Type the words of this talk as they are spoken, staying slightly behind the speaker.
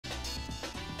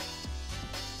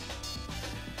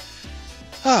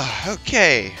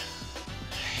Okay.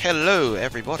 Hello,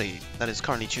 everybody that is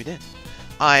currently tuned in.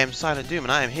 I am Silent Doom,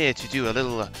 and I am here to do a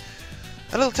little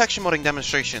texture modding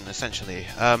demonstration, essentially.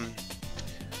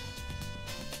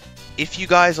 If you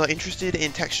guys are interested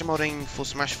in texture modding for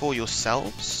Smash 4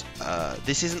 yourselves,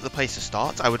 this isn't the place to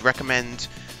start. I would recommend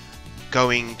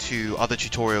going to other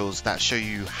tutorials that show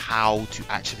you how to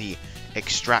actually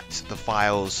extract the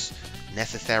files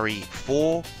necessary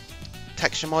for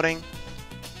texture modding.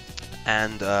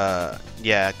 And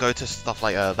yeah, go to stuff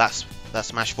like that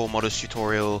Smash 4 modders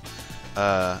tutorial.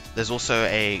 There's also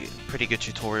a pretty good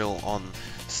tutorial on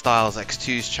Styles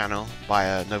X2's channel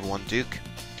by Nova One Duke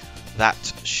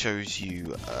that shows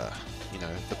you, you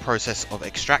know, the process of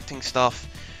extracting stuff,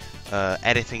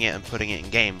 editing it, and putting it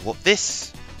in game. What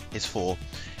this is for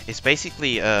is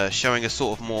basically showing a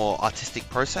sort of more artistic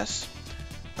process.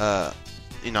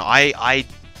 You know, I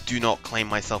do not claim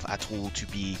myself at all to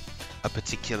be a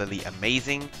particularly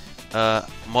amazing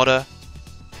modder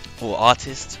or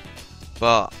artist,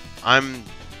 but I'm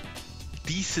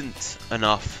decent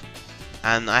enough,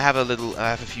 and I have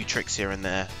a few tricks here and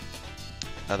there.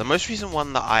 The most recent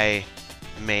one that I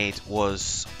made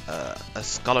was a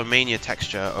Skullomania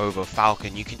texture over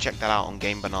Falcon. You can check that out on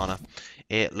Game Banana.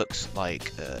 It looks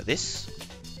like this,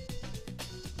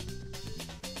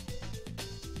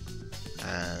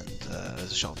 and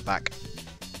there's a shot of the back.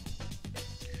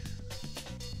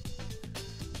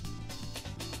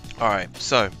 Alright,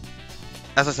 so,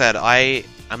 as I said, I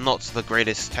am not the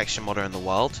greatest texture modder in the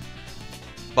world,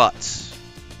 but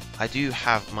I do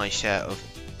have my share of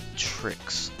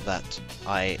tricks that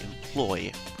I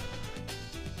employ.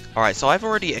 Alright, so I've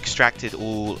already extracted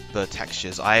all the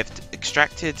textures. I've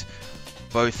extracted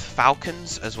both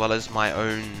Falcons as well as my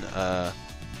own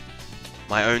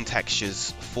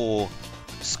textures for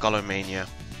Skullomania,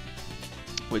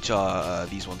 which are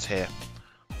these ones here.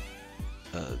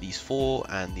 These four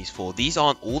and these four. These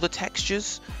aren't all the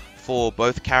textures for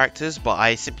both characters, but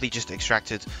I simply just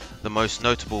extracted the most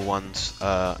notable ones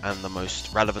and the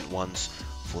most relevant ones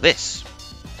for this.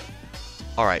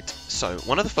 Alright, so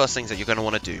one of the first things that you're going to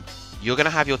want to do, you're going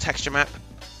to have your texture map,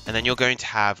 and then you're going to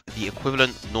have the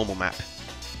equivalent normal map.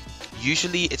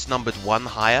 Usually it's numbered one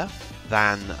higher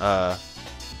than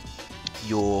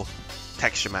your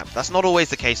texture map. That's not always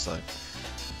the case though.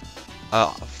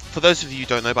 For those of you who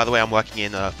don't know, by the way, I'm working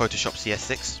in Photoshop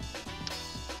CS6.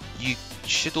 You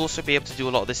should also be able to do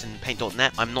a lot of this in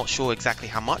Paint.net. I'm not sure exactly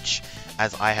how much,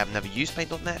 as I have never used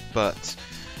Paint.net, but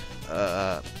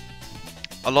a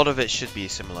lot of it should be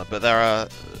similar. But there are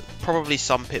probably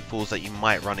some pitfalls that you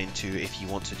might run into if you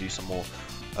want to do some more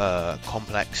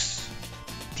complex,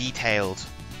 detailed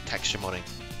texture modding.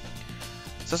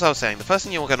 So as I was saying, the first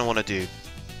thing you're going to want to do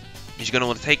is you're going to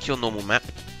want to take your normal map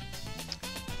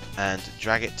and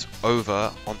drag it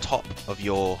over on top of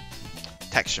your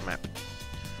texture map.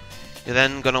 You're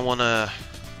then going to want to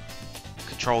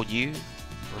Control U,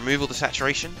 remove all the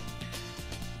saturation,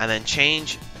 and then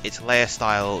change its layer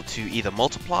style to either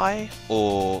multiply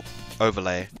or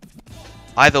overlay.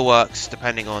 Either works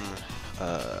depending on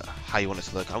how you want it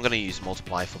to look. I'm going to use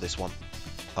multiply for this one.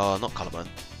 Not color burn,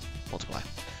 multiply.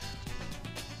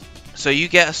 So you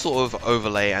get a sort of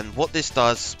overlay, and what this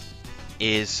does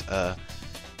is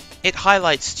it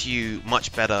highlights to you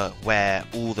much better where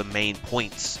all the main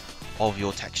points of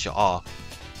your texture are.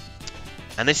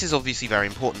 And this is obviously very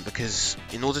important because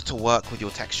in order to work with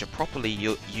your texture properly,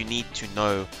 you need to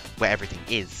know where everything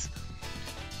is.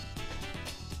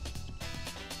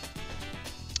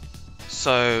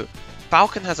 So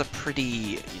Falcon has a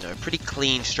pretty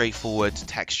clean, straightforward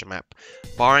texture map,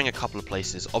 barring a couple of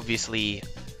places. Obviously,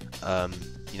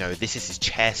 you know, this is his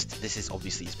chest, this is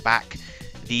obviously his back.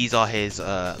 These are his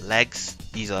legs.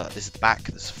 This is the back.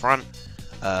 This is the front.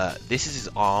 This is his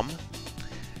arm.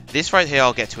 This right here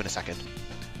I'll get to in a second.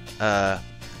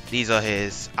 These are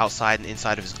his outside and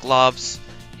inside of his gloves,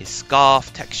 his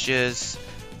scarf textures,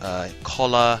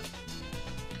 collar,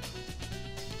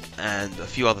 and a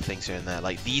few other things here and there.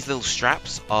 Like these little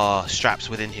straps are straps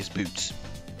within his boots.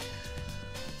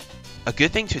 A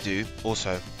good thing to do,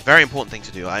 also very important thing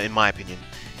to do, in my opinion,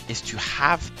 is to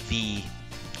have the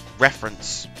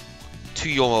reference to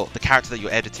the character that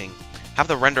you're editing. Have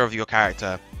the render of your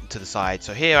character to the side.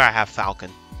 So here I have Falcon,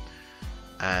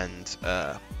 and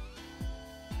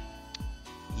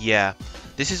yeah,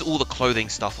 this is all the clothing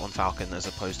stuff on Falcon as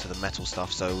opposed to the metal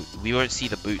stuff, so we won't see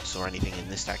the boots or anything in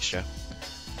this texture,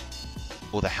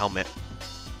 or the helmet.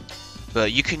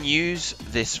 But you can use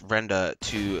this render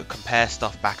to compare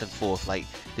stuff back and forth. Like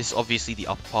this is obviously the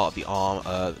upper part of the arm,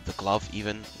 the glove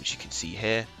even, which you can see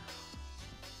here.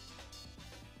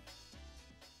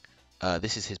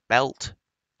 This is his belt.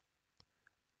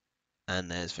 And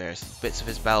there's various bits of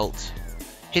his belt.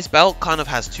 His belt kind of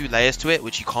has two layers to it,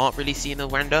 which you can't really see in the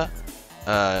render.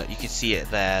 You can see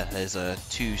it there. There's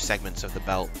two segments of the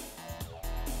belt.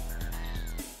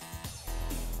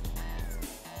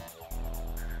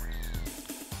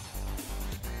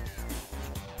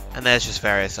 And there's just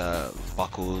various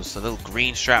buckles. The little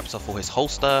green straps are for his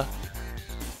holster.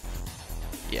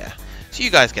 Yeah, so you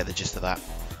guys get the gist of that.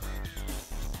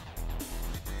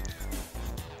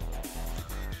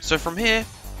 So from here,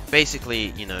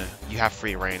 basically, you know, you have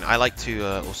free reign. I like to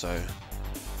also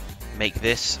make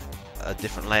this a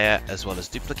different layer as well as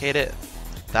duplicate it.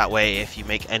 That way, if you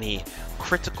make any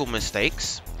critical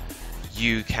mistakes,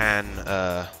 you can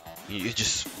you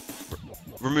just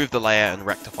remove the layer and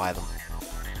rectify them.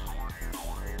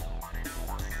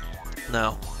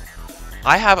 Now,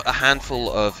 I have a handful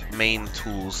of main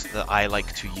tools that I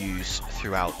like to use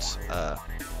throughout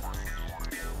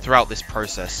this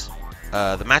process.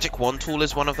 The magic wand tool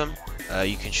is one of them.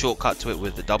 You can shortcut to it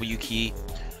with the W key.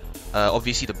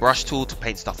 Obviously the brush tool to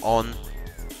paint stuff on.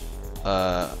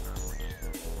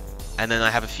 And then I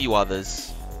have a few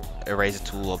others. Eraser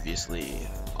tool, obviously.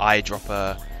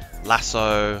 Eyedropper,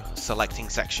 lasso, selecting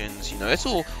sections. You know, it's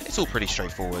all pretty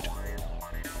straightforward.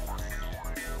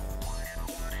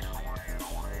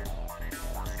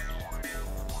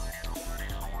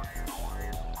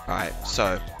 Alright,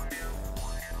 so,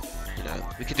 you know,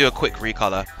 we could do a quick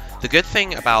recolor. The good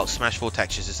thing about Smash 4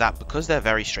 textures is that because they're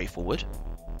very straightforward,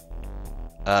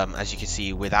 as you can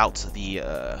see, without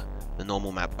the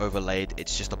normal map overlaid,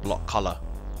 it's just a block color.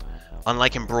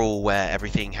 Unlike in Brawl, where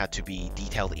everything had to be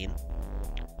detailed in.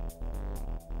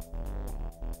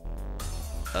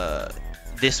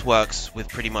 This works with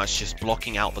pretty much just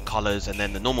blocking out the colors, and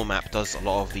then the normal map does a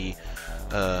lot of the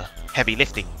heavy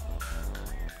lifting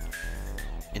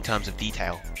in terms of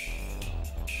detail.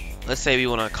 Let's say we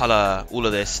want to color all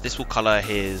of this. This will color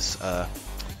his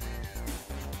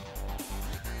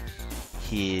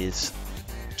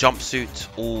jumpsuit,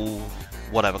 all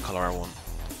whatever color I want.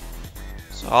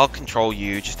 So I'll control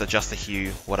U, just adjust the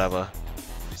hue, whatever.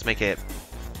 Let's make it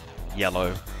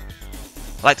yellow.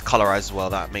 I like to colorize as well.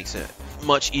 That makes it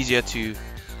much easier to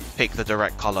pick the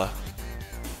direct color.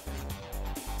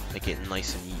 Make it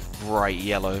nice and bright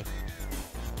yellow.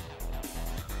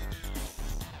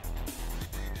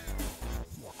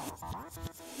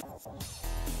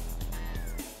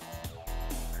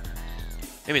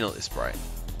 Maybe not this bright.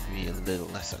 Maybe a little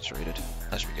less saturated.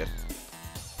 That should be good.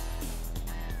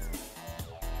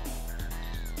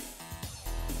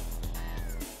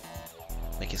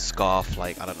 Make his scarf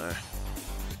like, I don't know.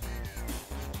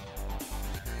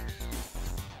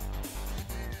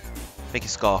 Make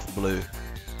his scarf blue.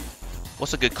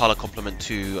 What's a good color complement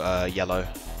to yellow?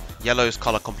 Yellow's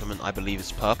color complement, I believe,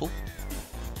 is purple.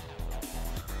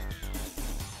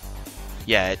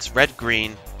 Yeah, it's red,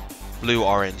 green, blue,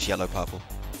 orange, yellow, purple.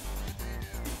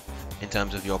 In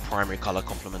terms of your primary color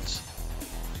complements.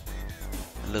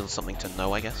 A little something to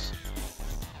know, I guess.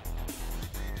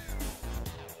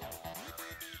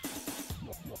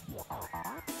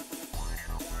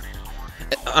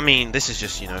 I mean, this is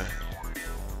just, you know,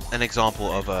 an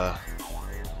example of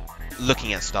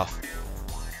looking at stuff.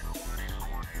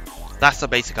 That's the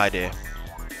basic idea.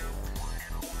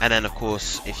 And then, of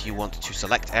course, if you want to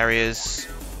select areas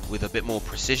with a bit more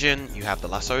precision, you have the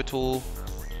lasso tool.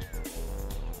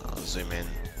 I'll zoom in.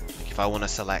 Like if I want to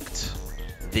select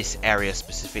this area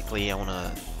specifically, I want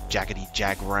to jaggedy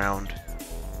jag around.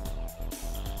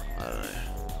 I don't know.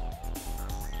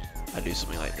 I do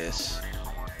something like this.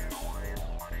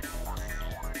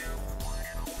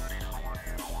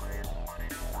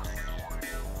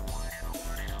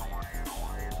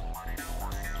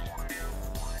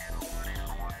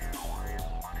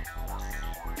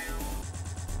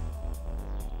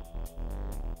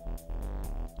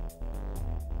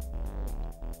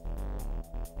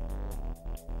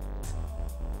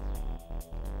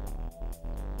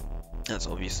 That's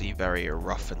obviously very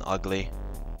rough and ugly.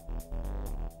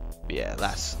 But yeah,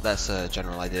 that's a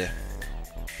general idea.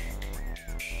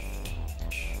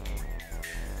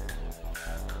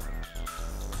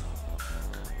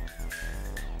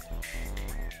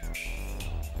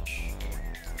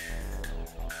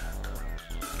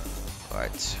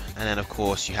 Alright, and then of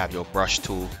course you have your brush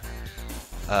tool,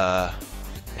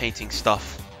 painting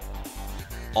stuff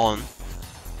on.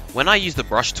 When I use the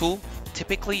brush tool,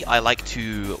 typically I like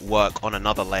to work on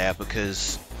another layer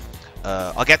because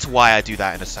I'll get to why I do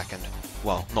that in a second.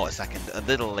 Well, not a second, a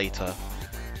little later.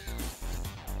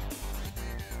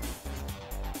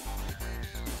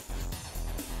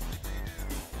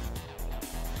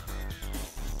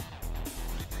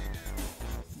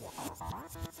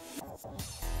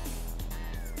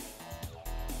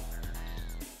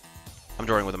 I'm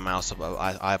drawing with a mouse, so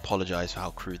I apologize for how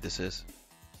crude this is.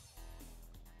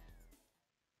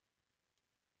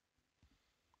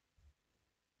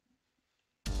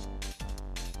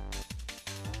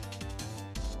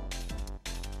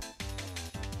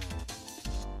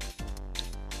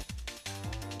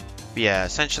 But yeah,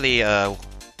 essentially,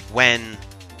 when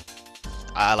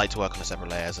I like to work on a separate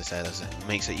layer, as I said, as it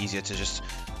makes it easier to just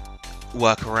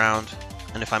work around.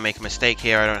 And if I make a mistake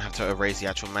here, I don't have to erase the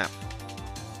actual map.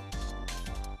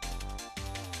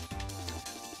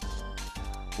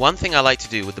 One thing I like to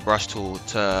do with the brush tool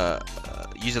to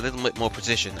use a little bit more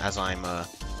precision as I'm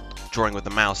drawing with the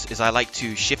mouse is I like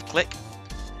to shift click.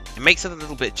 It makes it a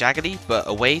little bit jaggedy, but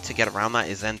a way to get around that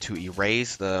is then to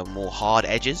erase the more hard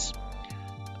edges.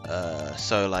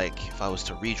 So like if I was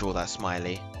to redraw that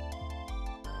smiley,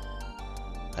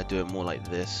 I'd do it more like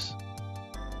this.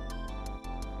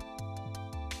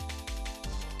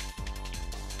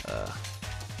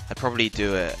 I'd probably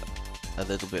do it a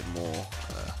little bit more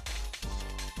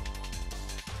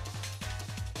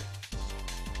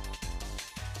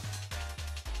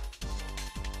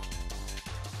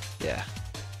yeah.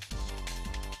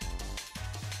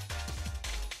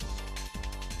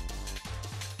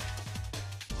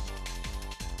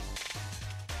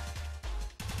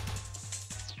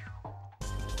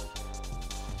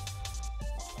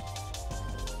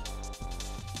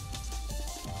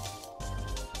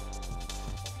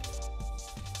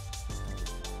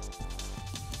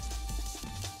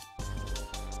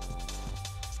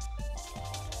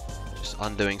 Just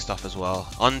undoing stuff as well.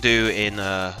 Undo in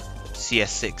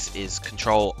CS6 is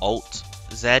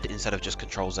Control-Alt-Z instead of just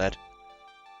Control-Z.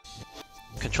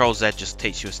 Control-Z just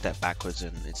takes you a step backwards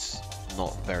and it's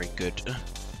not very good.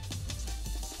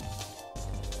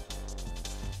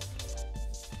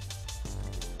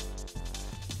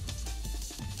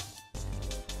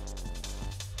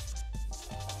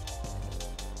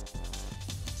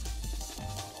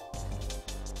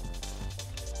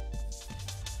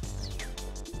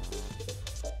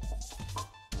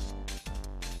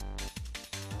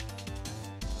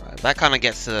 That kind of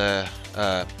gets a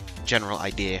general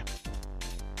idea.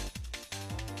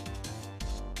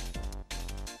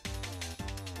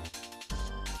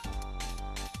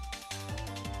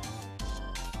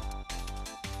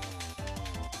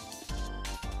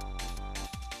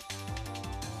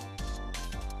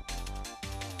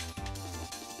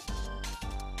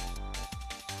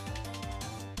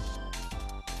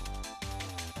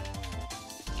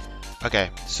 Okay,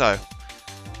 so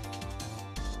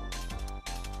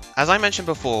as I mentioned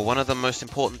before, one of the most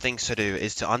important things to do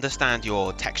is to understand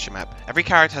your texture map. Every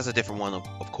character has a different one,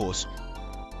 of course,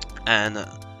 and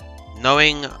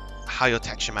knowing how your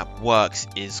texture map works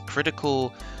is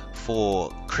critical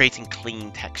for creating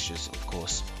clean textures, of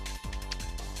course.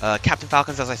 Captain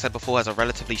Falcon's, as I said before, has a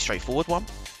relatively straightforward one.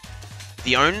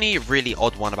 The only really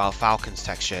odd one about Falcon's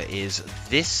texture is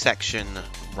this section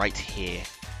right here.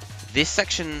 This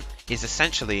section is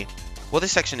essentially, what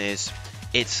this section is,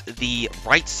 it's the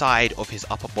right side of his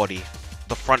upper body,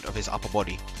 the front of his upper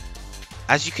body.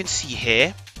 As you can see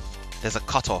here, there's a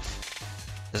cutoff.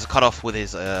 There's a cutoff with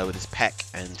his pec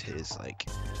and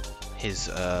his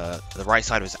the right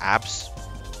side of his abs,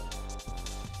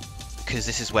 because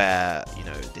this is where, you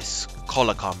know, this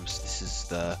collar comes. This is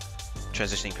the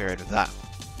transitioning period of that.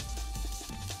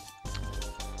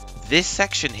 This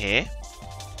section here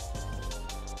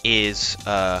is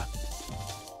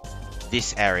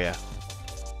this area.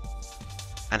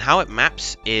 And how it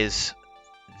maps is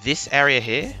this area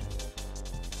here.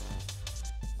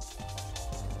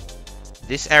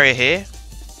 This area here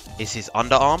is his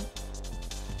underarm.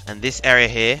 And this area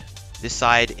here, this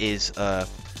side is the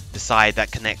side that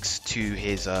connects to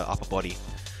his upper body.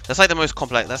 That's like the most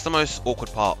complex, that's the most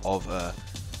awkward part of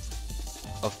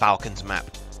Falcon's map.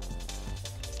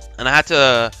 And I had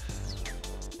to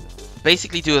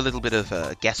basically do a little bit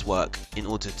of guesswork in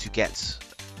order to get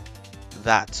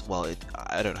that. Well,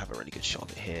 I don't have a really good shot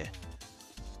of it here.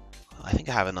 I think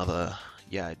I have another.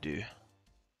 Yeah, I do.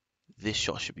 This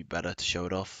shot should be better to show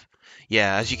it off.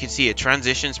 Yeah, as you can see, it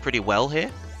transitions pretty well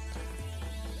here.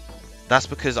 That's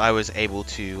because I was able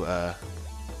to,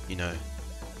 you know,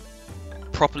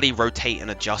 properly rotate and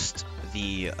adjust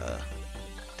the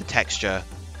texture.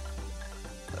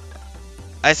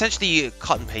 I essentially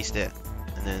cut and pasted it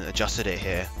and then adjusted it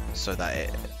here so that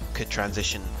it could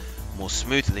transition more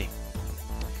smoothly.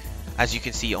 As you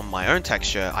can see on my own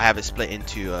texture, I have it split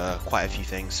into quite a few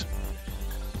things.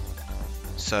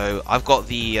 So I've got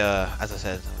the, as I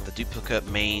said, the duplicate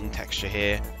main texture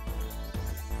here.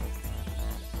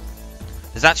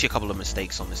 There's actually a couple of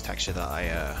mistakes on this texture that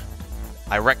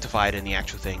I rectified in the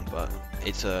actual thing, but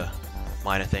it's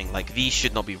minor thing. Like, these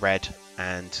should not be red,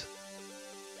 and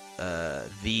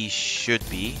these should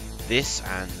be. This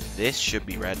and this should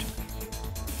be red.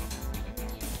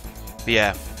 But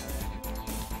yeah.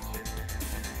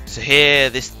 So here,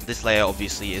 this layer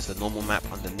obviously is the normal map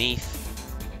underneath.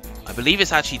 I believe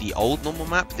it's actually the old normal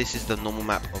map. This is the normal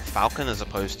map of Falcon as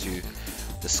opposed to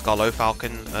the Scullo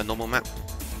Falcon normal map.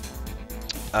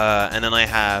 And then I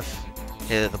have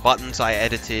here the buttons I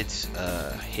edited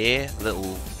here,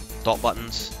 little dot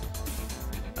buttons.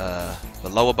 The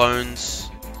lower bones,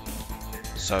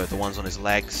 so the ones on his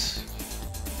legs.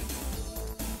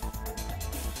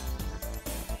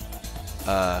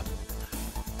 The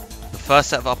first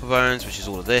set of upper bones, which is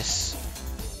all of this,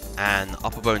 and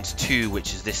upper bones 2,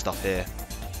 which is this stuff here,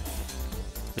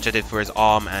 which I did for his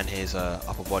arm and his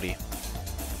upper body.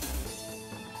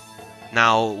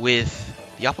 Now with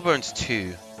the upper bones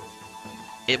 2,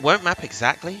 it won't map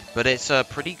exactly, but it's a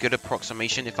pretty good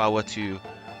approximation if I were to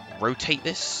rotate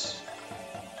this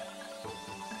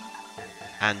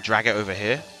and drag it over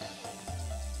here.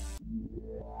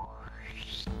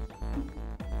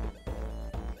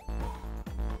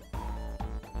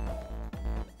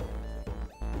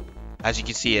 As you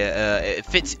can see, it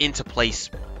fits into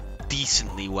place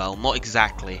decently well. Not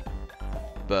exactly,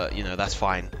 but you know, that's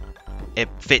fine. It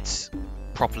fits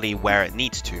properly where it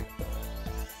needs to.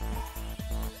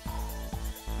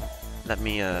 Let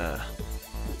me yeah.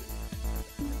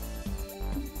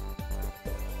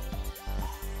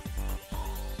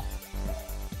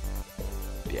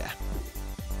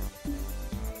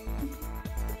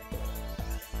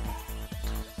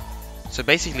 So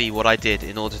basically what I did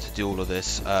in order to do all of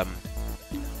this,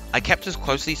 I kept as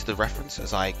closely to the reference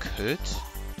as I could.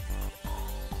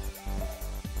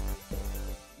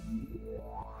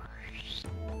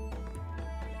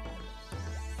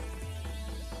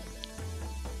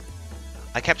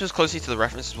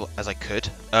 As I could.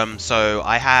 So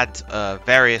I had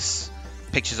various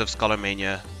pictures of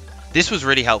Skullomania. This was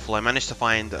really helpful. I managed to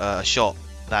find a shot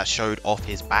that showed off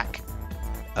his back.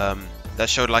 That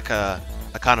showed like a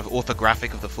kind of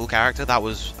orthographic of the full character. That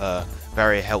was a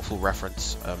very helpful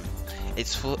reference.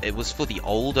 It was for the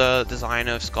older design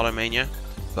of Skullomania,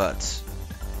 but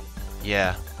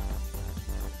yeah.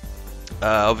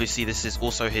 Obviously this is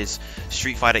also his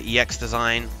Street Fighter EX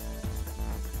design,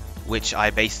 which I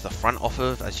based the front off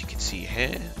of, as you can see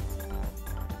here.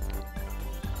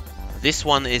 This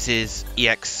one is his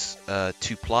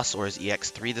EX2 Plus or his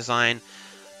EX3 design.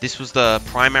 This was the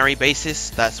primary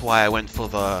basis. That's why I went for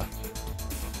the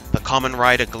Kamen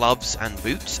Rider gloves and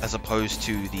boots as opposed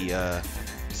to the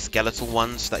skeletal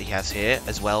ones that he has here,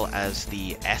 as well as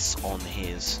the S on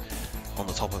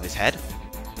the top of his head.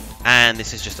 And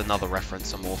this is just another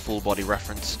reference, a more full body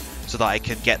reference, so that I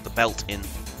could get the belt in.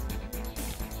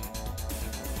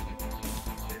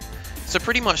 So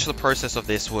pretty much the process of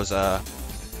this was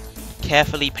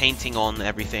carefully painting on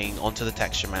everything onto the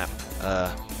texture map,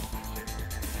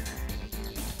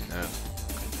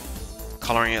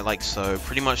 coloring it like so.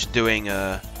 Pretty much doing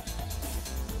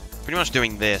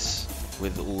this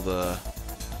with all the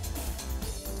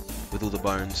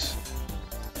bones.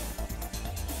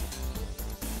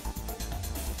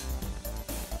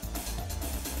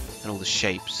 And all the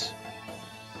shapes.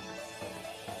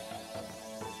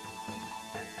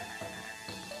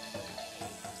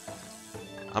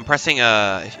 I'm pressing,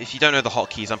 if you don't know the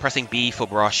hotkeys, I'm pressing B for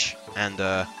brush and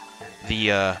the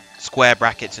square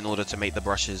brackets in order to make the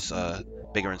brushes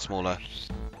bigger and smaller.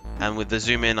 And with the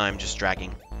zoom in, I'm just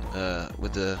dragging,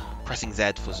 with the pressing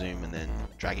Z for zoom and then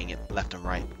dragging it left and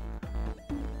right.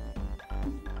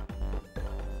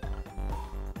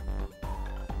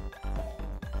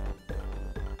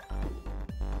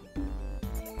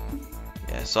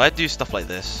 Yeah, so I do stuff like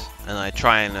this, and I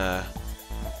try and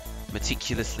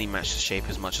meticulously match the shape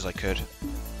as much as I could.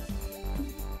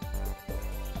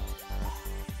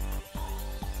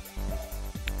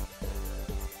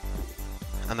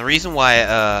 And the reason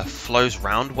why it flows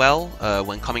round well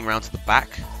when coming round to the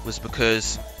back was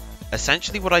because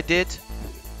essentially what I did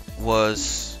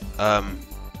was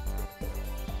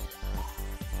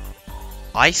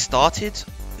I started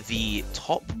the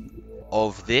top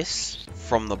of this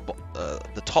from the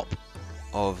top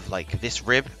of like this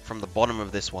rib from the bottom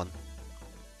of this one,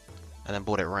 and then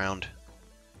brought it around.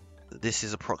 This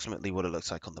is approximately what it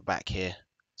looks like on the back here.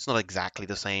 It's not exactly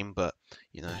the same, but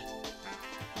you know,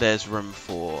 there's room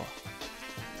for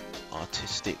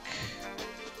artistic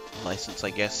license, I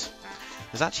guess.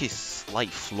 There's actually a slight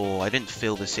flaw. I didn't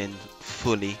fill this in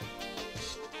fully,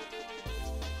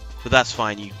 but that's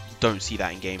fine. You don't see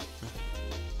that in game.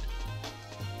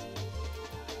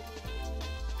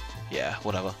 Yeah,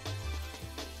 whatever.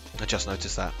 I just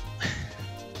noticed that.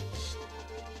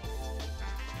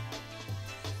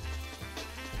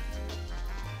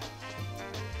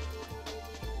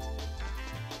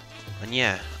 And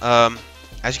yeah,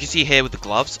 as you can see here with the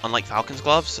gloves, unlike Falcon's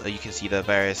gloves, you can see the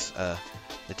various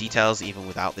the details even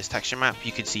without this texture map.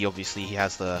 You can see obviously he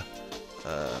has the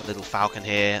little falcon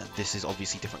here. This is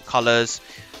obviously different colors.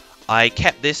 I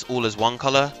kept this all as one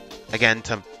color, again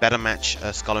to better match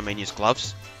Skullomania's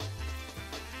gloves.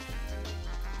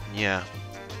 Yeah,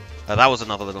 that was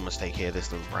another little mistake here,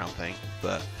 this little brown thing,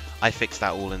 but I fixed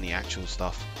that all in the actual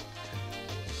stuff.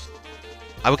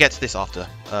 I will get to this after.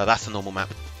 That's the normal map.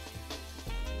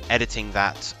 Editing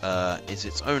that is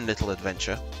its own little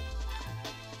adventure.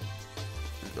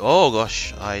 Oh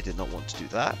gosh, I did not want to do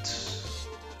that.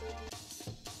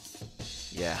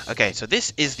 Yeah, okay, so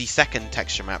this is the second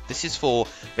texture map. This is for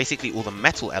basically all the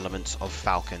metal elements of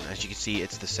Falcon. As you can see,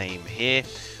 it's the same here.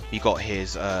 We got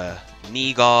his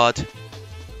knee guard.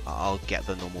 I'll get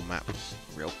the normal map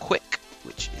real quick,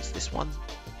 which is this one.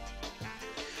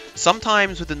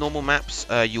 Sometimes with the normal maps,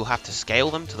 you'll have to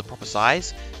scale them to the proper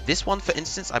size. This one, for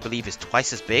instance, I believe is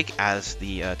twice as big as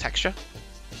the texture.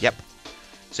 Yep.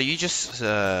 So you just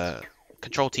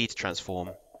Control T to transform,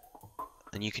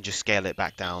 and you can just scale it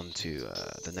back down to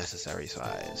the necessary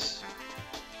size.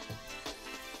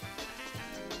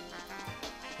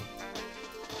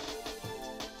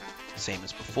 Same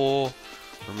as before.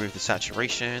 Remove the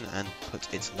saturation and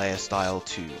put its layer style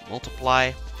to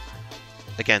multiply.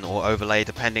 Again, or overlay,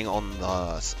 depending on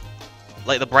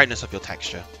the brightness of your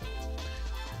texture.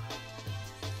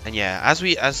 And yeah, as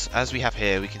we have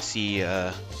here, we can see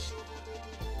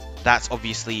that's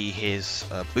obviously his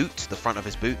boot, the front of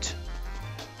his boot.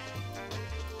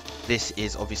 This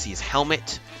is obviously his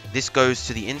helmet. This goes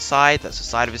to the inside, that's the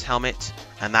side of his helmet,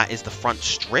 and that is the front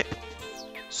strip.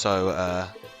 So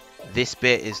this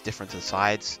bit is different to the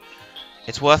sides.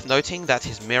 It's worth noting that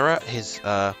his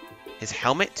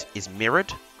helmet is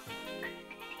mirrored.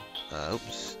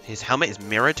 His helmet is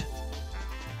mirrored.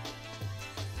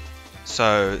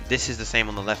 So this is the same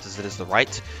on the left as it is the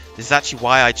right. This is actually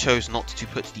why I chose not to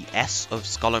put the S of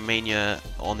Skullomania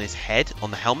on his head,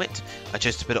 on the helmet. I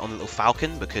chose to put it on the little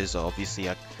falcon because obviously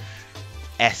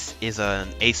S is an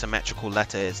asymmetrical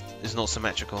letter, it's not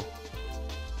symmetrical.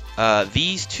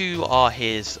 These two are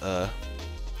his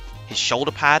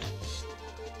shoulder pad,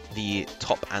 the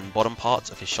top and bottom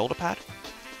parts of his shoulder pad.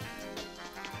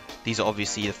 These are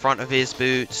obviously the front of his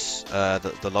boots,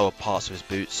 the lower parts of his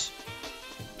boots.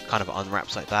 Kind of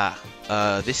unwraps like that.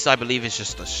 This, I believe, is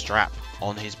just a strap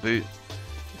on his boot.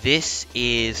 This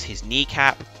is his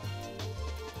kneecap.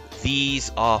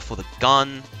 These are for the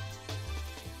gun.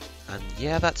 And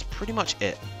yeah, that's pretty much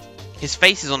it. His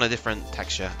face is on a different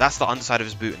texture. That's the underside of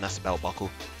his boot, and that's the belt buckle.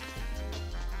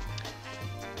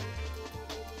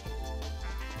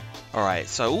 Alright,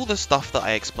 so all the stuff that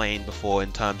I explained before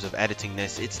in terms of editing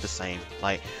this, it's the same.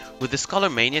 Like, with the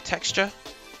Skullomania texture,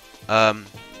 have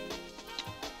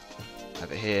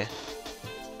it here.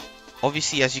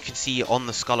 Obviously, as you can see on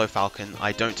the Skullo Falcon,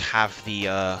 I don't have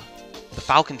the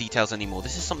Falcon details anymore.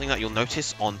 This is something that you'll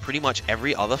notice on pretty much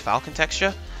every other Falcon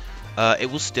texture.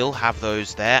 It will still have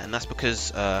those there, and that's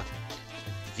because that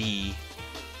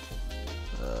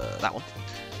one.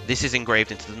 This is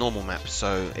engraved into the normal map,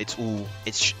 so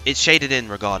it's shaded in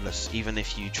regardless, even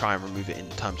if you try and remove it in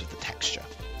terms of the texture.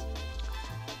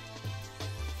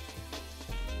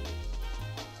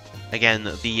 Again,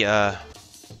 the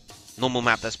normal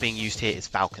map that's being used here is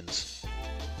Falcon's,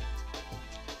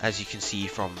 as you can see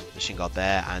from the shin guard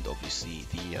there, and obviously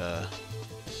the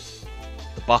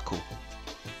buckle.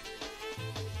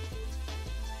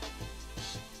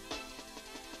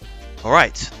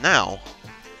 Alright, now,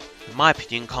 in my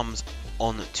opinion,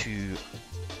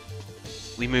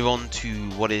 we move on to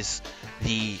what is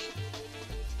the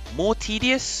more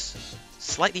tedious,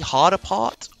 slightly harder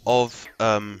part of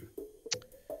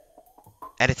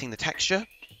editing the texture,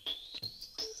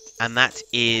 and that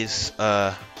is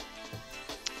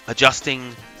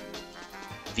adjusting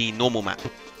the normal map.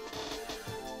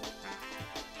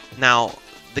 Now,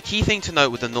 the key thing to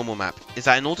note with the normal map is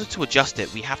that in order to adjust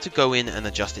it, we have to go in and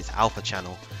adjust its alpha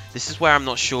channel. This is where I'm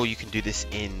not sure you can do this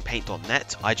in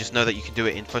paint.net. I just know that you can do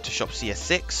it in Photoshop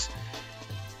CS6,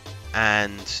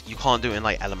 and you can't do it in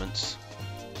like Elements.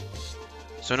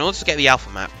 So in order to get the alpha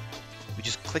map, we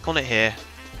just click on it here,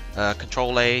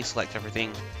 Control A, select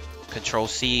everything, Control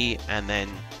C, and then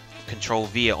Control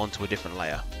V it onto a different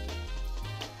layer.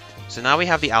 So now we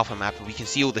have the alpha map, and we can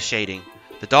see all the shading.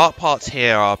 The dark parts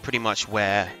here are pretty much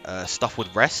where stuff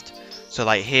would rest. So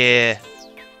like here,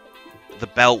 the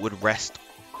belt would rest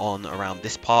on around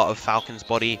this part of Falcon's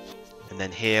body, and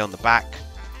then here on the back.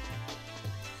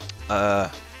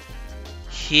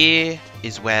 Here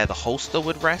is where the holster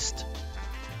would rest,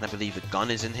 and I believe the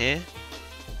gun is in here.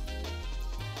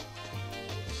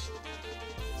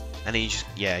 and then you just,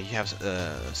 yeah, you have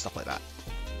stuff like that.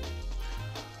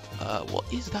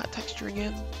 What is that texture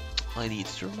again? I need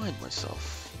to remind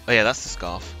myself. Oh yeah, that's the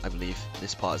scarf, I believe.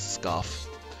 This part is the scarf.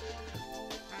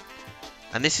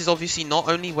 And this is obviously not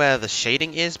only where the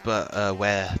shading is, but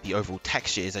where the overall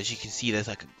texture is. As you can see, there's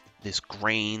like this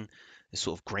grain, this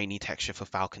sort of grainy texture for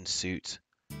Falcon's suit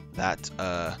that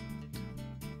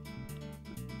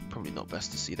probably not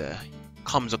best to see there.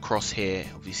 Comes across here.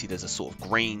 Obviously, there's a sort of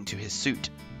grain to his suit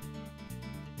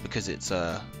because it's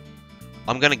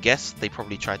I'm gonna guess they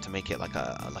probably tried to make it like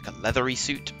a leathery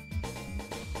suit.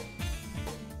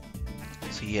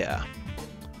 So yeah.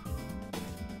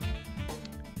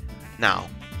 Now,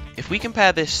 if we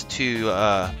compare this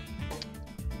to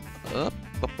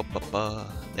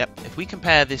if we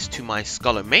compare this to my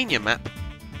Skullomania map,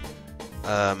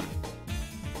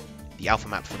 the alpha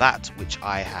map for that, which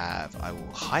I have, I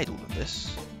will hide all of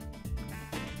this,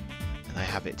 and I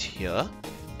have it here.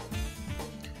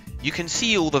 You can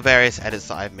see all the various edits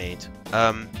that I've made.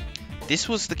 This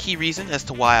was the key reason as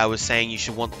to why I was saying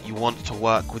you want to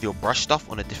work with your brush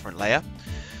stuff on a different layer,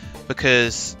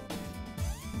 because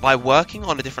by working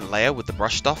on a different layer with the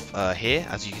brush stuff here,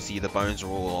 as you can see, the bones are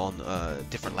all on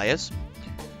different layers.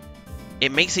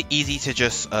 It makes it easy to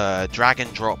just drag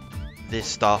and drop this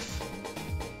stuff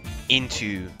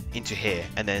into here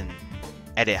and then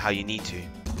edit how you need to.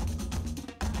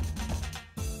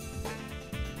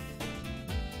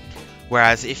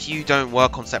 Whereas if you don't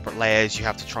work on separate layers, you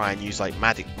have to try and use like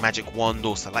magic wand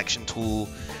or selection tool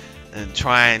and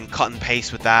try and cut and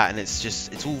paste with that, and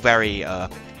it's all very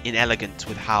inelegant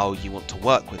with how you want to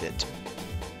work with it.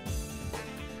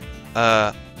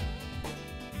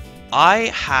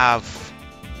 I have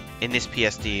in this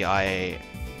PSD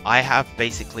I have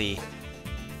basically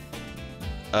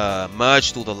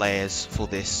merged all the layers for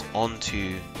this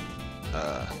onto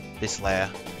this layer.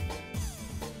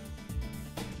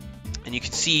 And you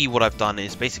can see what I've done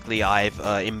is basically I've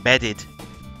embedded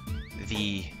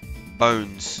the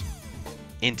bones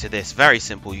into this. Very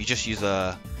simple. You just use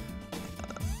a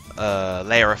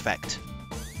layer effect.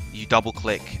 You double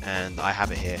click and I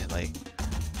have it here, like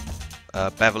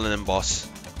bevel and emboss.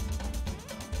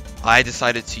 I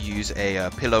decided to use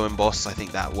a pillow emboss. I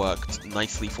think that worked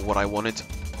nicely for what I wanted.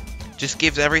 Just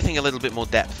gives everything a little bit more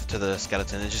depth to the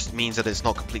skeleton. It just means that it's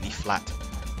not completely flat.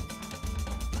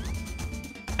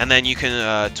 And then you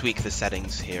can tweak the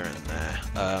settings here and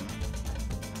there.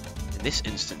 In this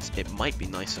instance, it might be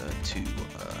nicer to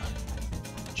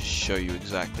just show you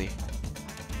exactly.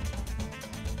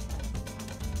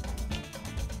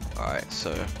 Alright, so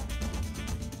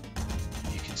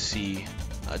you can see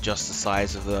adjust the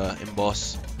size of the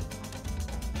emboss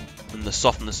and the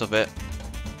softness of it.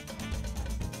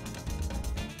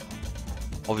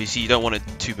 Obviously you don't want it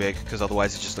too big because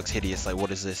otherwise it just looks hideous. Like, what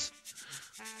is this?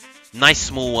 Nice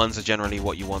small ones are generally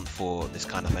what you want for this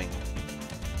kind of thing.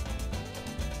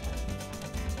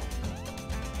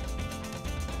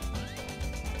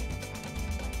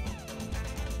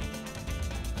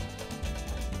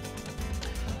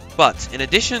 But in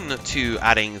addition to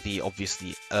adding the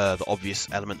obvious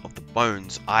element of the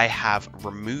bones, I have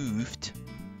removed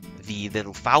the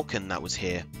little falcon that was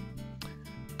here.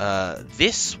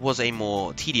 This was a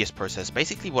more tedious process.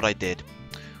 Basically what I did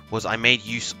was I made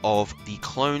use of the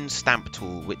clone stamp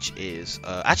tool, which is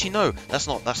actually no, that's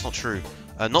not true.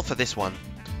 Not for this one.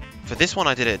 For this one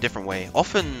I did it a different way.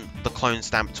 Often the clone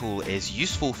stamp tool is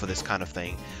useful for this kind of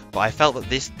thing, but I felt that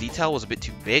this detail was a bit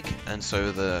too big, and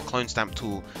so the clone stamp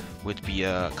tool would be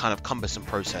a kind of cumbersome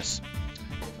process.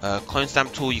 Clone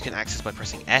stamp tool you can access by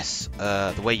pressing S.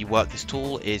 The way you work this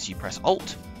tool is you press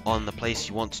Alt on the place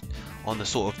you want, on the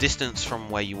sort of distance from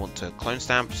where you want to clone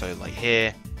stamp, so like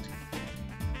here,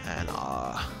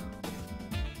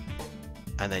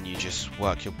 and then you just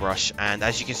work your brush, and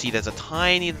as you can see there's a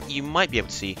tiny, you might be able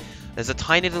to see, there's a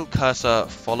tiny little cursor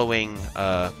following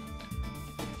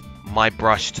my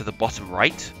brush to the bottom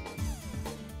right,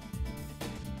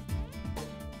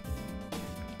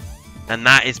 and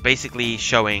that is basically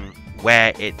showing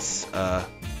where it's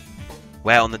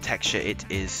where on the texture it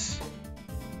is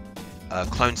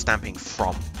clone stamping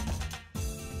from.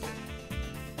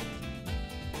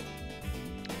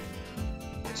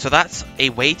 So that's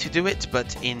a way to do it,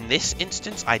 but in this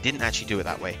instance I didn't actually do it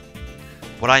that way.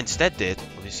 What I instead did,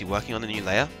 obviously working on a new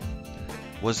layer,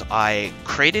 was I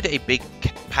created a big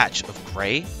patch of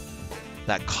grey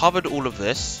that covered all of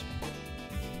this.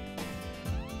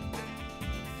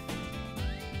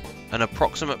 An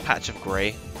approximate patch of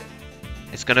grey.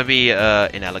 It's going to be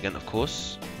inelegant, of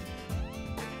course.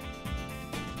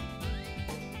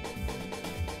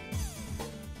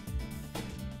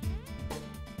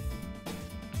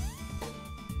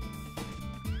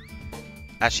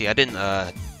 Actually, I didn't,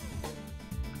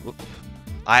 whoop.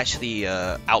 I actually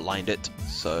outlined it,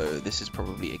 so this is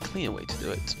probably a cleaner way to do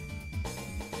it.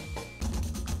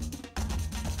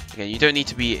 Again, you don't need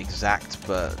to be exact,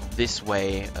 but this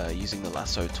way, using the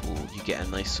lasso tool, you get a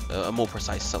nice, a more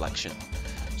precise selection,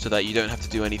 so that you don't have to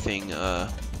do anything, you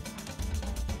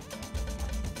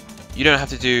don't have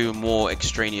to do more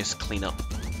extraneous cleanup.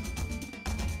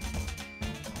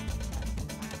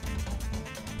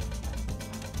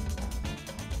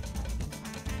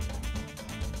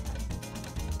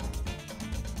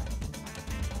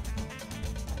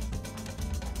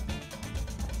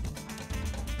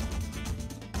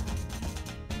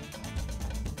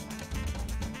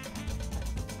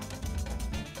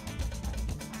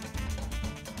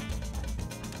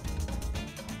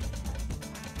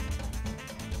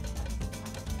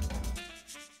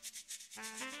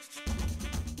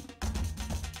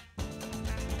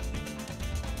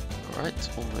 Alright,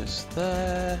 almost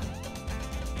there.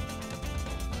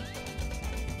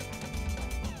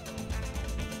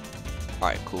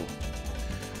 Alright, cool.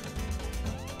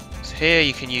 So here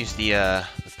you can use the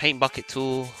paint bucket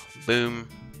tool, boom.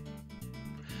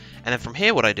 And then from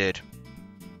here what I did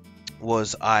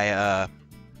was I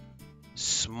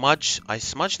smudged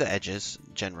the edges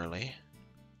generally.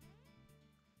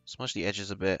 Smudge the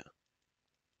edges a bit.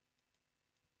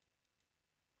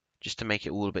 Just to make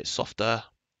it all a bit softer.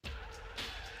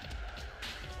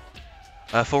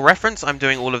 For reference, I'm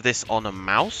doing all of this on a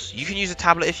mouse. You can use a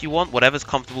tablet if you want, whatever's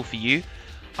comfortable for you.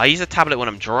 I use a tablet when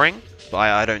I'm drawing, but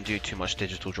I don't do too much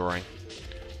digital drawing.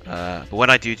 But when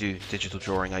I do digital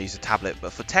drawing, I use a tablet.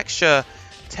 But for texture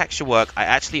work, I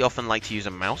actually often like to use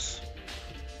a mouse.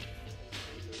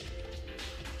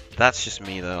 That's just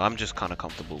me, though. I'm just kind of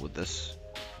comfortable with this.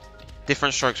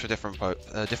 Different strokes for different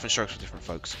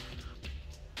folks.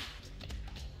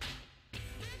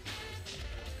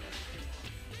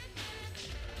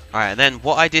 Alright, and then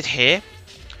what I did here,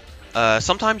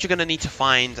 sometimes you're going to need to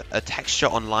find a texture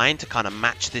online to kind of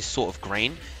match this sort of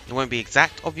grain. It won't be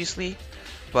exact, obviously,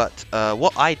 but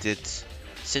what I did,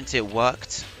 since it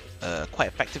worked quite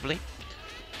effectively,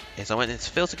 is I went into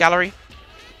Filter Gallery,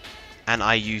 and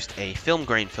I used a film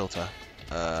grain filter.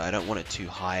 I don't want it too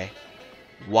high.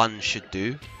 1 should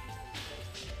do.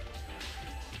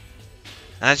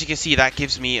 And as you can see, that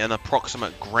gives me an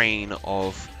approximate grain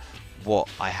of what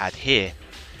I had here.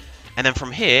 And then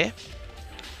from here,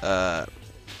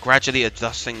 gradually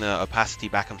adjusting the opacity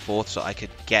back and forth so I could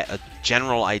get a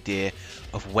general idea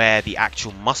of where the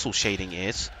actual muscle shading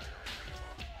is.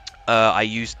 I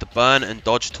used the burn and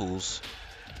dodge tools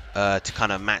to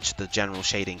kind of match the general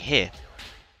shading here.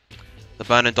 The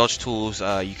burn and dodge tools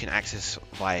you can access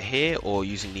via here or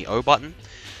using the O button.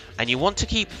 And you want to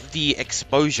keep the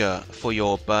exposure for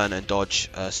your burn and dodge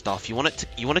stuff. You want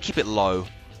to keep it low.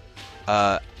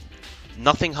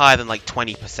 Nothing higher than like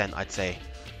 20%, I'd say.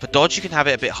 For dodge, you can have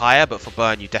it a bit higher, but for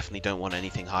burn, you definitely don't want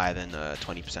anything higher than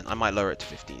 20%. I might lower it to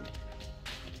 15.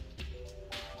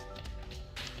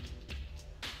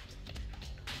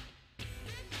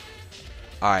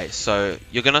 Alright, so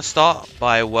you're going to start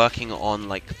by working on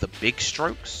like the big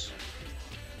strokes.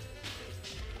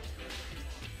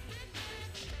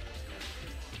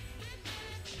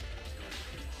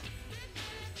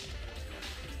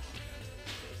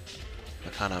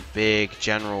 Kind of big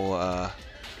general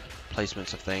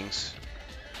placements of things.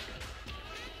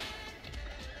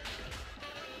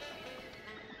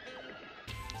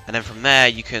 And then from there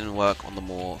you can work on the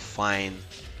more fine,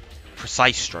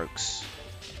 precise strokes.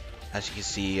 As you can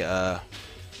see,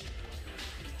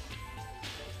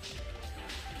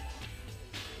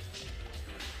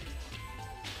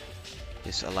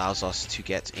 this allows us to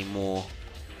get a more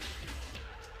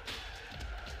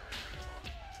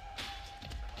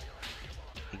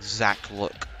exact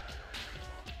look.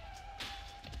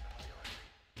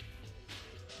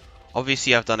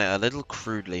 Obviously I've done it a little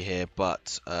crudely here,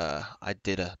 but I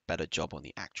did a better job on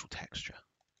the actual texture.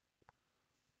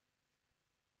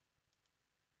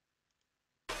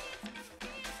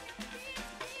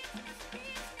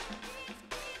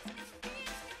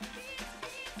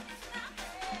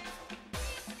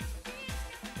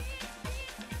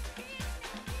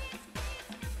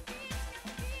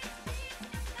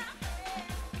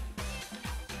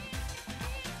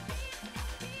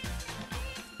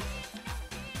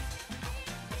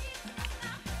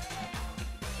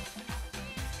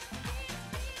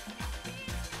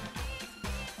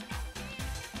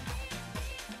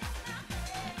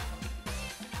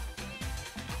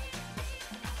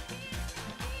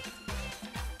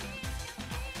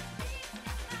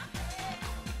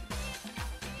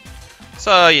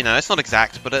 So, you know, it's not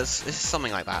exact, but it's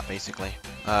something like that, basically.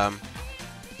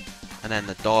 And then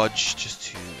the dodge, just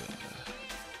to...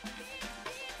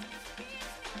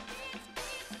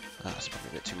 that's probably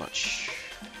a bit too much.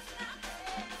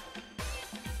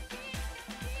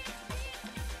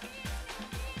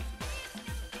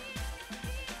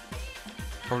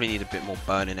 Probably need a bit more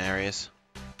burn in areas.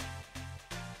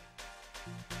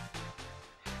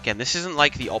 Again, this isn't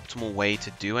like the optimal way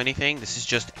to do anything. This is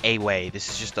just a way. This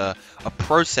is just a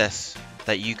process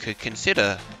that you could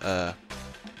consider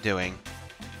doing.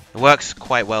 It works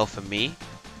quite well for me.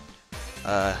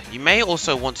 You may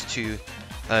also want to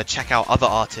check out other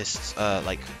artists,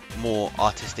 like more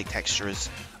artistic textures.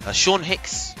 Sean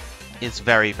Hicks is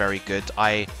very, very good.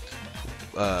 Yeah,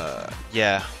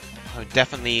 I would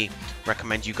definitely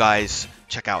recommend you guys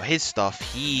check out his stuff.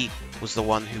 He was the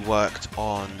one who worked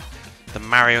on the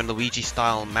Mario and Luigi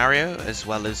style Mario, as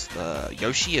well as the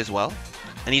Yoshi as well.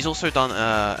 And he's also done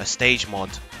a stage mod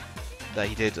that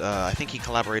he did. I think he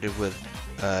collaborated with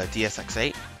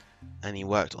DSX8, and he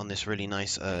worked on this really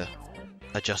nice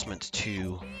adjustment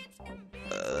to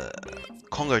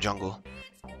Congo Jungle.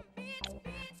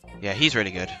 Yeah, he's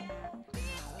really good.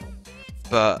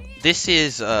 But this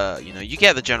is, you know, you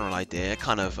get the general idea.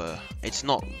 Kind of, it's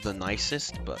not the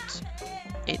nicest, but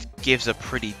it gives a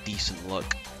pretty decent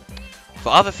look. For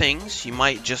other things, you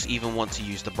might just even want to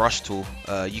use the brush tool.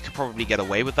 You could probably get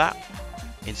away with that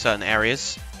in certain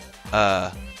areas.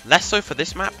 Less so for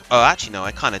this map. Oh, actually no,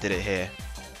 I kind of did it here.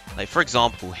 Like for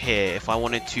example, here, if I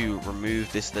wanted to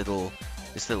remove this little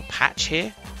patch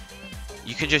here,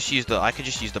 you can just use I could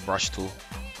just use the brush tool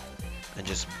and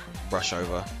just brush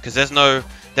over, because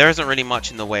there isn't really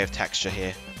much in the way of texture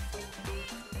here.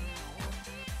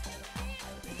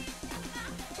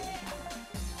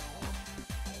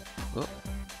 Oh.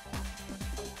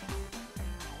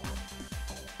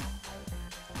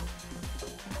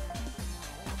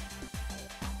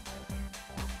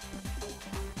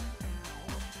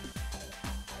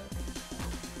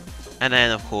 And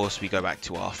then of course we go back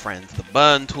to our friend the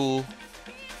burn tool.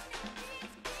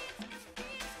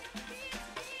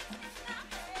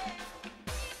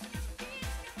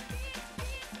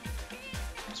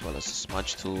 As well as the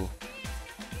smudge tool.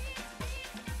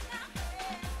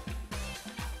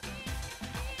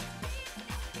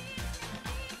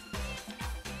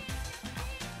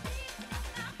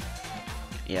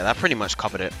 Yeah, that pretty much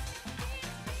covered it.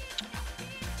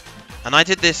 And I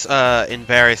did this in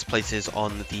various places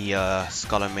on the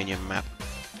Skullomania map.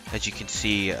 As you can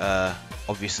see,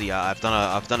 obviously I've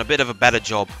done a bit of a better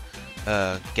job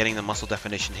getting the muscle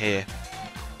definition here.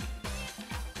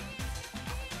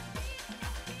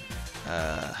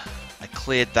 I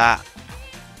cleared that.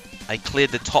 I cleared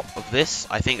the top of this.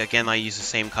 I think again I use the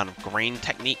same kind of grain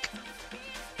technique.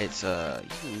 It's you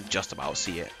can just about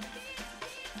see it.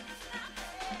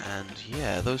 And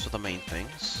yeah, those are the main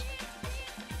things.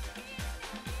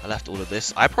 I left all of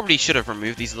this. I probably should have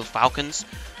removed these little falcons,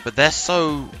 but they're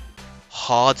so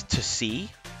hard to see.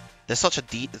 They're such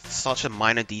a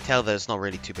minor detail that it's not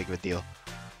really too big of a deal.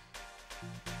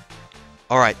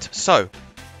 Alright, so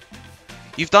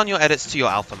you've done your edits to your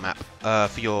alpha map,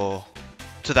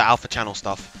 to the alpha channel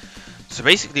stuff. So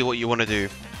basically what you want to do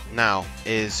now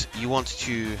is you want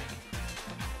to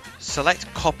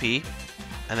select copy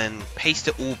and then paste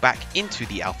it all back into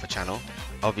the alpha channel.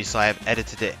 Obviously I have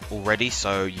edited it already,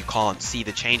 so you can't see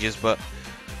the changes, but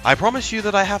I promise you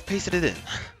that I have pasted it in.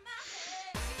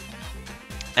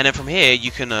 And then from here you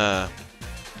can I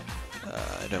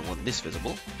don't want this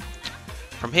visible.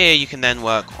 From here you can then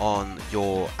work on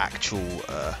your actual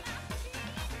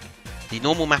the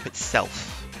normal map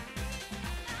itself.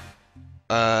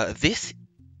 This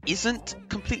isn't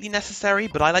completely necessary,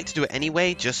 but I like to do it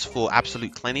anyway just for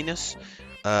absolute cleanliness.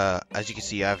 As you can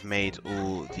see, I've made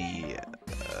all the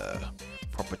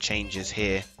proper changes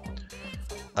here.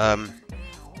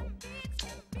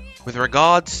 With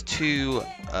regards to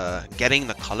getting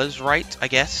the colors right, I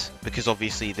guess, because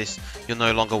obviously this, you're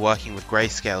no longer working with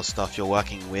grayscale stuff, you're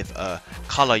working with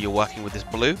color, you're working with this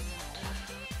blue.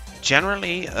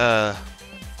 Generally,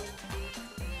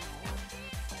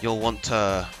 you'll want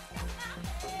to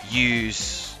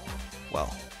use,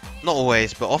 well, not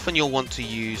always, but often you'll want to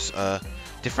use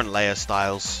different layer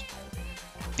styles.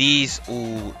 These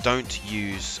all don't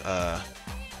use oh,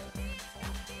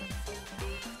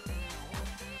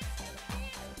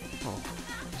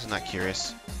 isn't that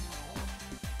curious?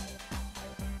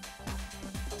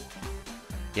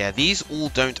 Yeah, these all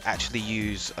don't actually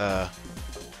use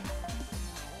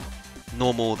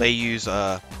normal. They use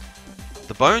the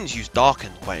bones use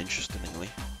darken, quite interestingly.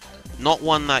 Not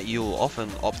one that you'll often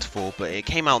opt for, but it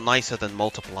came out nicer than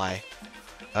multiply.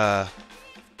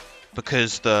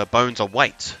 Because the bones are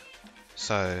white.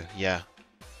 So, yeah.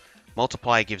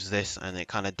 Multiply gives this, and it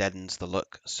kind of deadens the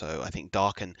look. So I think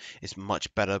darken is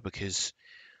much better because,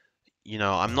 you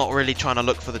know, I'm not really trying to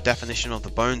look for the definition of the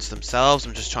bones themselves.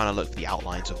 I'm just trying to look for the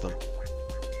outlines of them.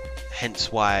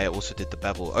 Hence why I also did the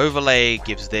bevel. Overlay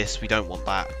gives this. We don't want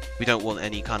that. We don't want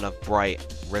any kind of bright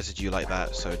residue like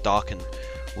that. So darken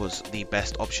was the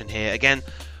best option here. Again,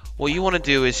 what you want to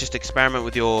do is just experiment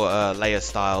with your layer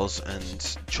styles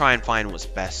and try and find what's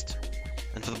best.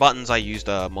 And for the buttons, I used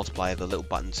multiply, the little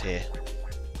buttons here,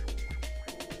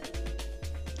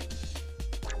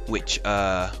 which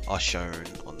are shown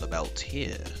on the belt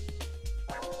here.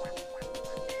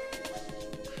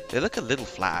 They look a little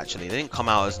flat, actually. They didn't come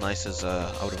out as nice as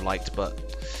I would have liked, but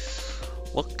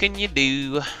what can you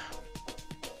do?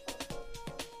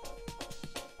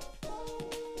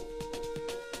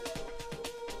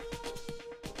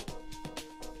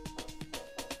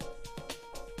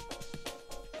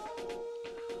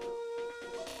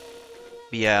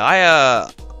 But yeah,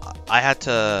 I had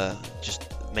to just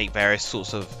make various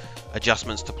sorts of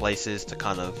adjustments to places to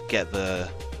kind of get the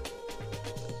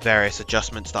various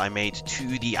adjustments that I made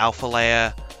to the alpha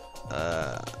layer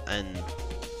and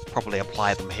properly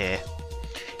apply them here.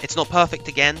 It's not perfect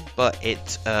again, but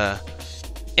it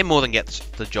more than gets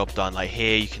the job done. Like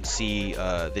here you can see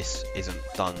this isn't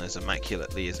done as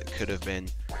immaculately as it could have been.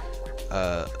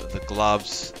 The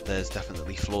gloves, there's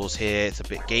definitely flaws here. It's a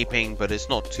bit gaping, but it's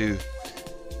not too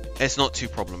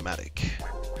problematic.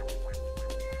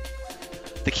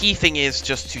 The key thing is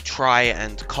just to try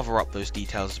and cover up those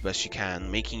details as best you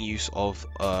can, making use of,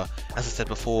 as I said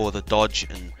before, the dodge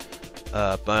and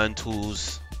burn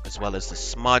tools, as well as the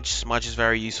smudge. Smudge is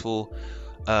very useful.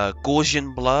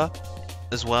 Gaussian blur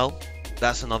as well.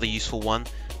 That's another useful one.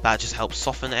 That just helps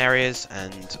soften areas,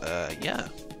 and yeah.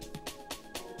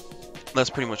 That's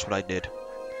pretty much what I did.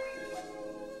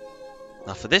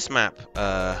 Now for this map,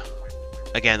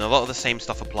 again, a lot of the same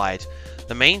stuff applied.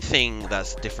 The main thing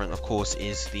that's different, of course,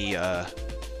 is the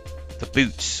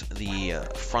boots, the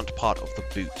front part of the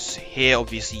boots. Here,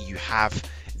 obviously, you have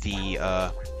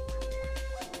the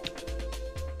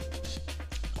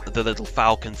little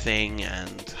falcon thing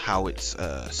and how it's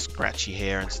scratchy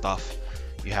here and stuff.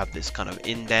 You have this kind of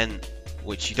indent,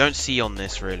 which you don't see on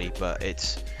this really, but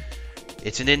it's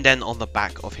an indent on the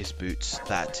back of his boots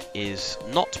that is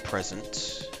not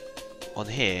present on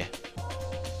here.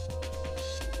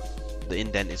 The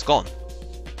indent is gone.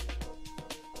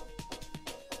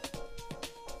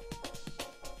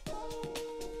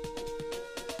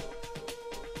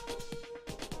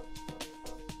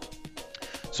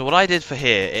 So what I did for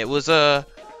here, it was a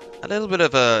little bit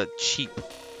of a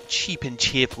cheap and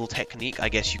cheerful technique, I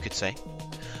guess you could say.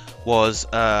 Was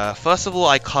first of all,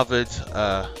 I covered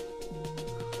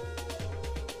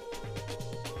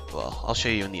well, I'll show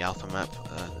you in the alpha map,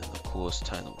 and of course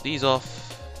turn all these off.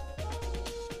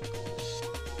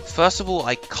 First of all,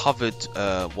 I covered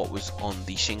what was on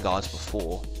the shin guards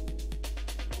before.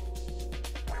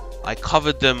 I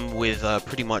covered them with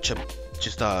pretty much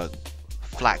just a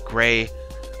flat grey.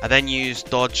 I then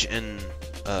used dodge and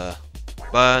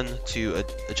burn to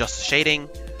adjust the shading.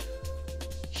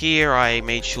 Here I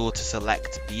made sure to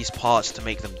select these parts to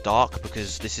make them dark,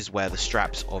 because this is where the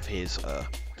straps of his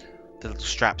the little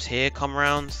straps here come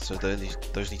around, so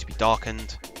those need to be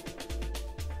darkened.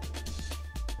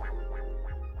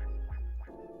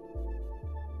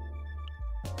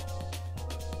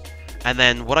 And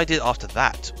then what I did after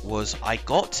that was I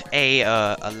got a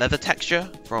leather texture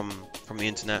from the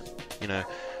internet, you know,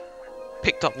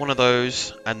 picked up one of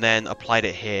those and then applied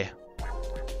it here.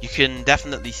 You can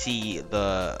definitely see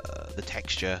the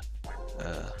texture,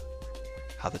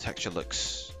 how the texture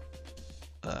looks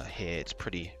here. It's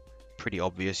pretty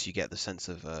obvious. You get the sense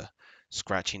of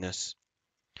scratchiness.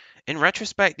 In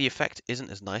retrospect, the effect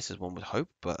isn't as nice as one would hope,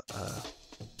 but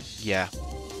yeah.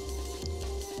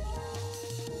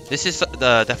 This is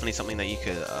definitely something that you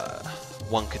could,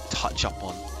 one could touch up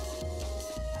on.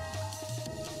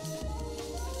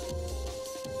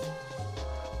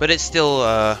 But it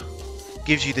still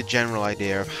gives you the general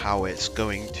idea of how it's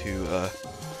going to,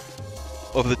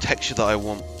 of the texture that I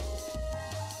want.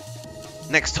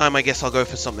 Next time, I guess I'll go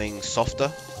for something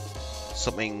softer,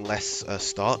 something less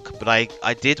stark. But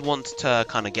I did want to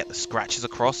kind of get the scratches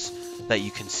across that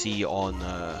you can see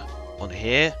on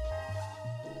here.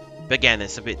 But again,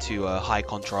 it's a bit too high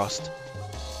contrast.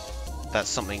 That's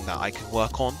something that I could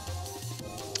work on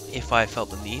if I felt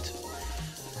the need.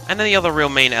 And then the other real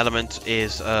main element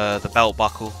is the belt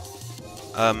buckle.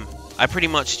 I pretty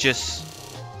much just,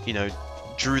 you know,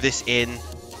 drew this in.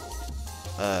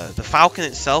 The falcon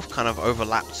itself kind of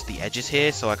overlapped the edges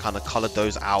here, so I kind of colored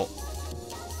those out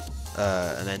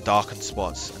and then darken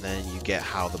spots, and then you get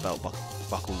how the belt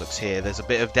buckle looks here. There's a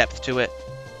bit of depth to it.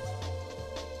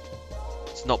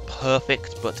 It's not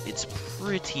perfect, but it's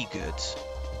pretty good.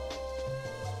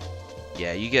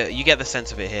 Yeah, you get the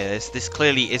sense of it here. This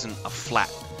clearly isn't a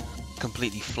flat,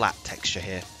 completely flat texture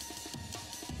here.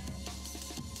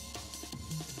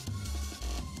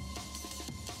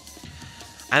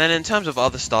 And then in terms of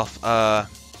other stuff,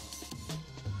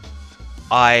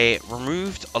 I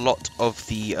removed a lot of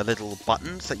the little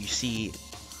buttons that you see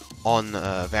on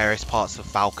various parts of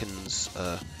Falcon's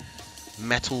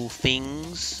metal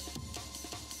things.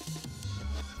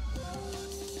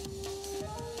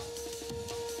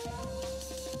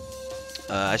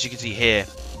 As you can see here,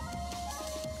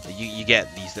 you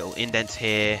get these little indents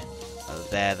here,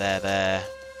 there,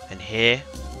 and here.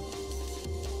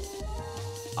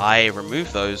 I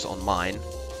removed those on mine.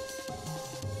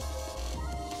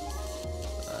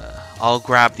 I'll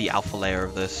grab the alpha layer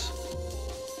of this.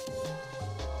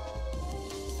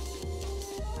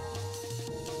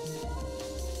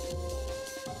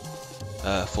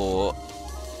 For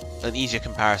an easier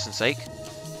comparison's sake,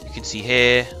 you can see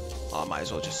here, I might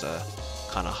as well just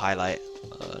kind of highlight,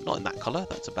 not in that color,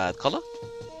 that's a bad color.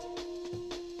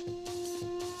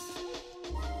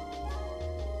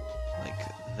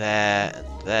 Like there and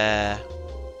there.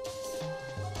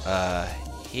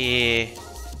 Here.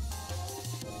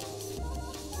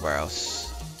 Where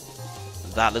else?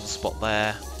 That little spot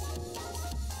there.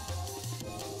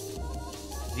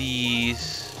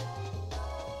 These.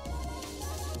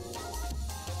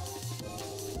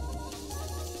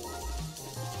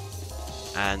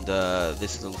 And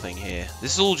this little thing here.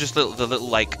 This is all just the little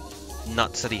like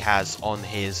nuts that he has on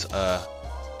his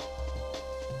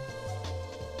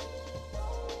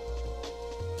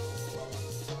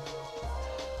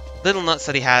little nuts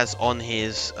that he has on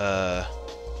his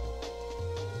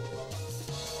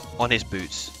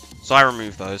boots. So I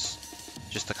removed those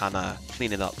just to kind of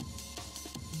clean it up.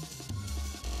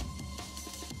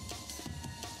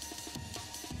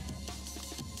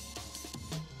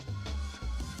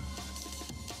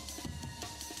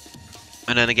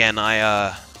 And then again,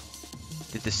 I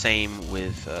did the same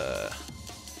with the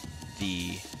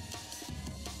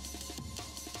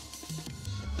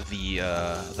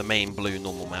main blue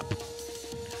normal map.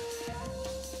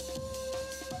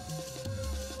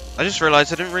 I just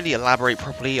realized I didn't really elaborate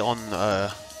properly on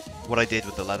what I did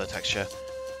with the leather texture.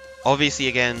 Obviously,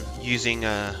 again, using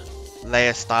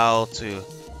layer style to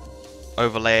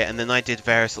overlay it, and then I did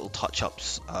various little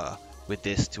touch-ups with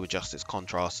this to adjust its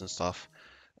contrast and stuff.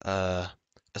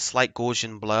 A slight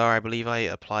Gaussian blur, I believe I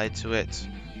applied to it.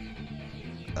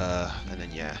 And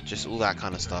then, yeah, just all that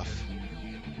kind of stuff.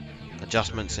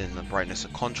 Adjustments in the brightness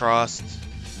and contrast.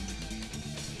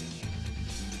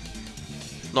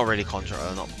 Not really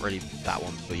not really that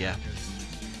one, but yeah.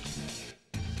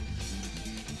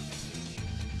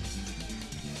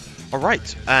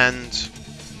 Alright, and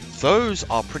those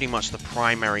are pretty much the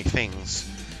primary things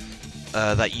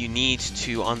that you need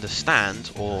to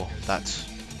understand, or that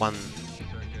one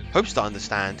hopes to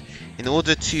understand, in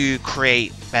order to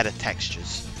create better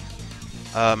textures.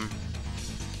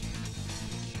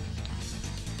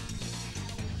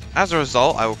 As a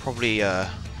result, I will probably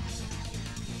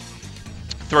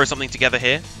throw something together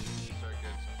here.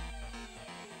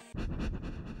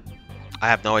 I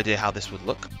have no idea how this would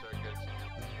look.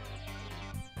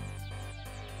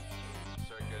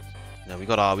 No, we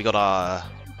got our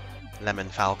lemon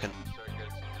falcon.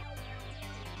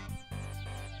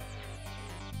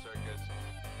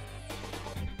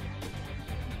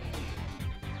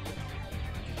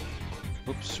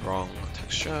 Oops, wrong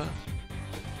texture.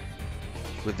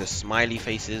 With the smiley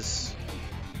faces.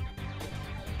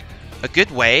 A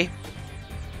good way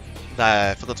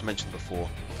that I forgot to mention before.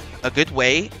 A good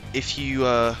way if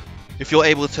you're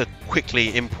able to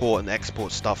quickly import and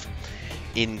export stuff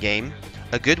in game.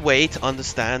 A good way to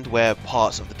understand where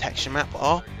parts of the texture map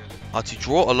are to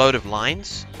draw a load of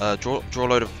lines. Draw a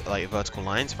load of like vertical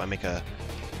lines. If I make a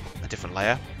different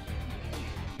layer.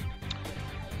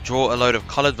 Draw a load of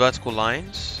colored vertical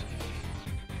lines.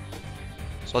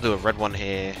 So I'll do a red one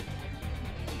here.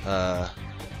 I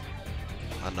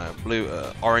don't know, blue,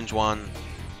 orange one.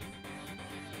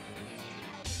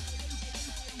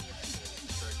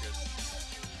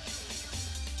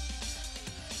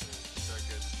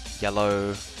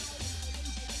 Yellow.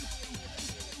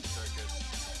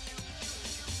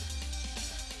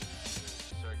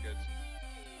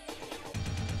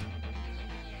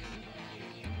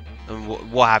 And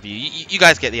what have you. You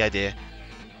guys get the idea.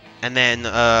 And then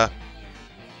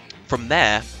from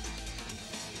there,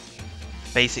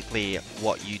 basically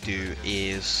what you do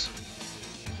is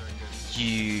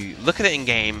you look at it in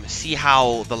game, see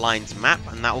how the lines map,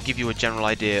 and that will give you a general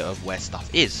idea of where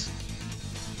stuff is.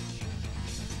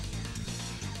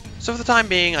 So for the time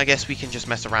being, I guess we can just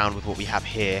mess around with what we have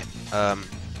here.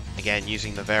 Again,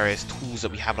 using the various tools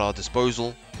that we have at our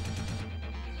disposal.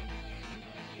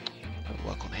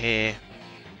 Work on here.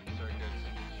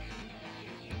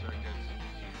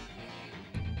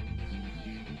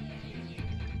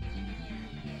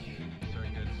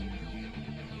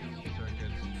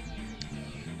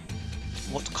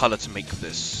 What color to make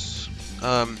this?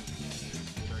 And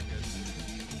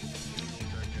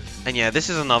yeah, this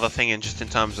is another thing in just in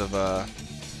terms of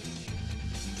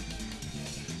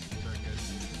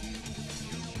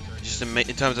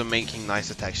in terms of making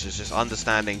nicer textures, just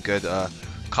understanding good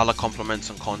color complements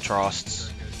and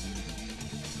contrasts.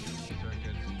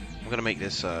 I'm gonna make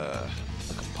this like a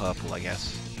purple, I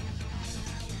guess,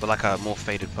 but like a more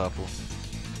faded purple.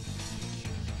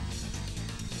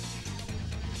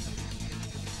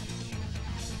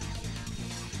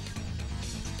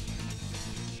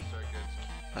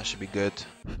 That should be good.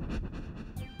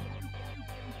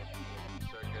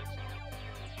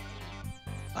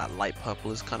 That light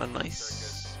purple is kind of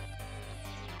nice.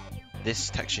 This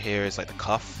texture here is like the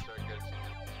cuff.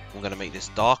 I'm gonna make this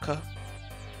darker.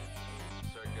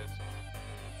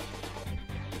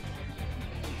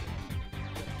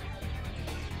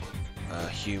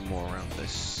 Hue more around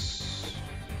this.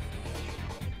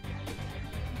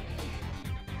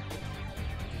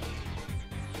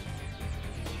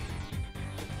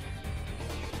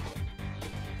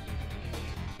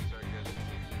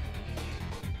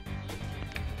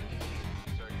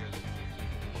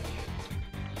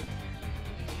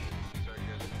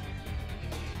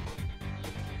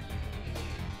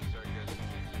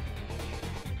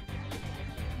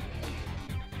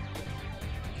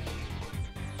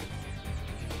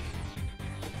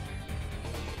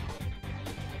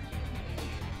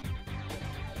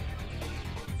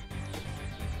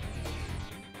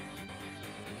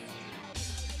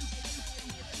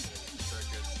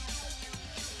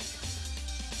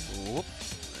 Whoop,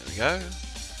 there we go.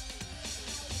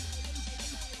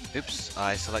 Oops,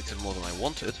 I selected more than I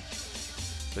wanted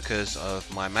because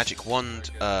of my magic wand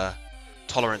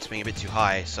tolerance being a bit too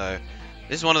high. So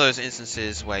this is one of those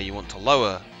instances where you want to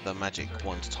lower the magic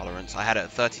wand tolerance. I had it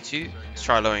at 32. Let's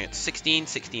try lowering it to 16.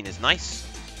 16 is nice,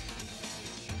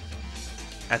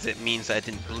 as it means that it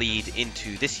didn't bleed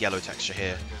into this yellow texture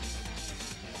here.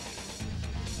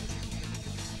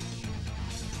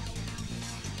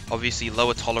 Obviously,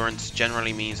 lower tolerance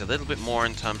generally means a little bit more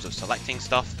in terms of selecting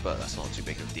stuff, but that's not too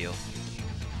big of a deal.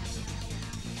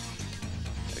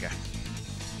 There we go.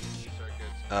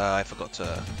 I forgot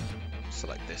to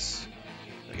select this.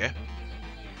 There we go.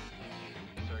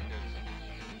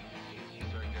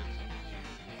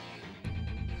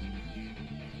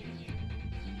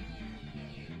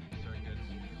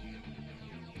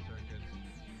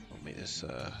 I'll make this,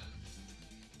 that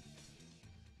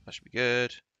should be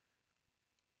good.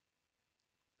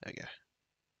 There we go.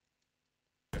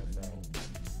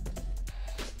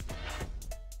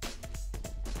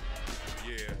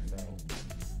 Yeah.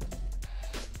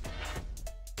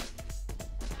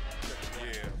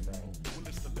 When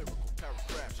it's the lyrical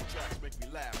paragraphs and tracks make me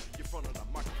laugh. You're front of the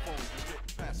microphone, you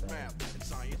didn't pass math. And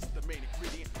science is the main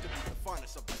ingredient to be the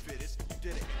finest of the fittest. You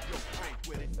did it and yo, I ain't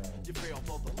with it. You failed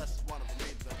all the lessons, wanna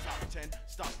remain in the top 10.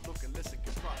 Stop, look, and listen,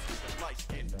 give props to the light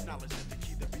skin. Knowledge is the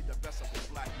key to be the best of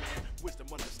a black man. Wisdom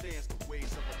understands the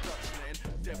ways of a Dutchman.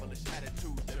 Devilish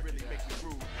attitudes that really make me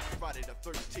rude. Friday the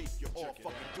 13th, you're all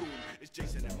fucking doomed. It's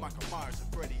Jason and Michael Myers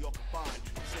and Freddy all combined.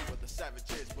 You say what the savage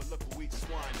is, but look who eats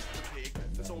swine. The pig,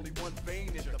 there's only one vein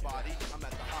in the body. I'm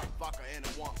at the hot vodka and I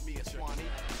want me a Swanee.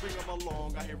 Bring them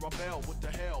along, I hear a bell, what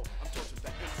the hell? I'm torturing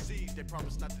the MCs, they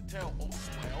promise not to tell. Oh,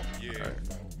 swell. Yeah. Right.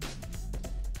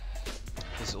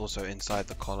 This is also inside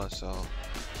the collar, so I'll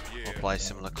apply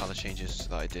similar color changes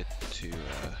that I did to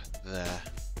there.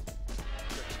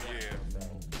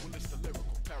 When it's the lyrical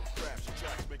paragraphs and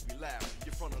tracks make me laugh.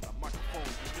 You're front of the microphone,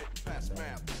 you didn't pass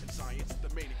math. And science is the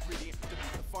main ingredient to be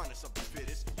the finest of the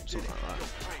fittest. Something like that.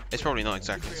 It's probably not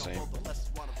exactly the same.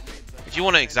 If you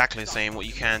want it exactly the same, what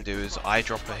you can do is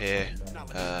eyedropper here,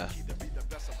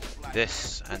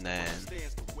 this, and then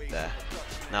there.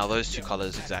 Now those two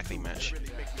colors exactly match.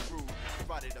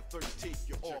 Friday the 13th,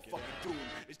 you're all fucking doomed.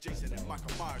 It's Jason and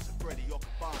Michael Myers and Freddy all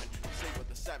combined. You say what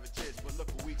the savage is, but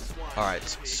look who eats swine.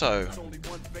 Alright, so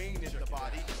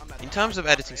in terms of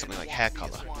editing something like hair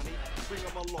color,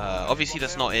 obviously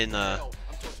that's not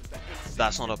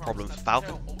a problem for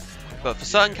Falcon. But for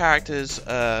certain characters,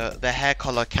 their hair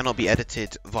color cannot be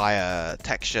edited via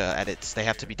texture edits. They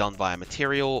have to be done via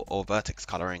material or vertex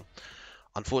coloring.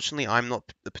 Unfortunately, I'm not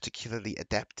particularly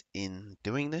adept in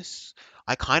doing this.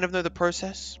 I kind of know the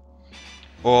process,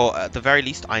 or at the very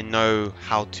least, I know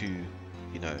how to,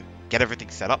 get everything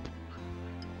set up.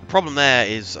 The problem there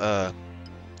is,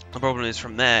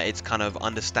 from there, it's kind of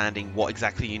understanding what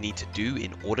exactly you need to do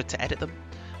in order to edit them.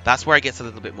 That's where it gets a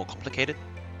little bit more complicated,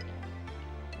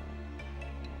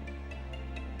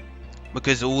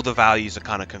 because all the values are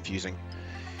kind of confusing.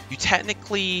 You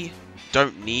technically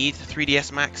don't need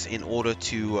 3ds Max in order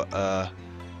to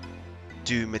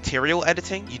do material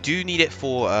editing. You do need it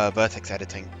for vertex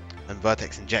editing and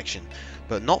vertex injection,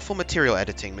 but not for material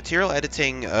editing. Material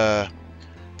editing, the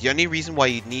only reason why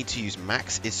you need to use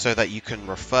Max is so that you can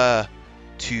refer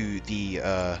to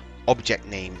the object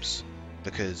names,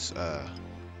 because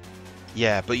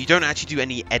yeah, but you don't actually do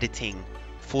any editing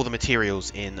for the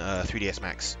materials in 3ds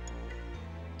Max.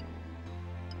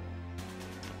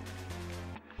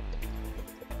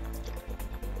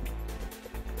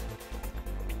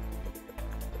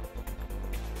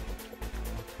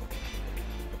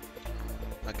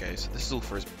 Okay, so this is all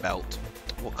for his belt.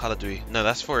 What color do we... No,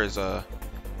 that's for his,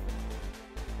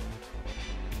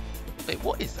 Wait,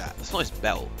 what is that? That's not his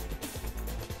belt.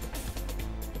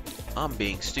 I'm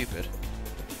being stupid.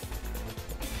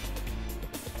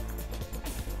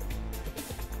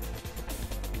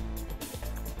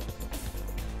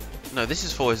 No, this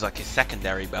is for his, like, his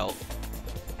secondary belt.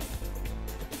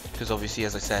 Because obviously,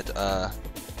 as I said,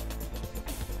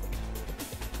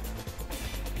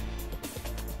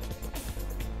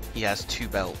 he has 2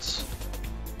 belts.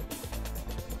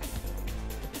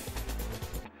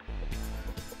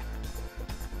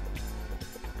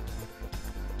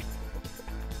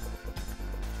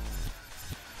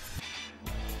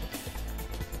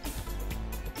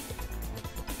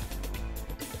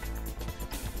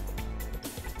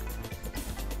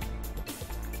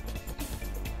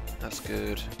 That's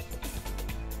good.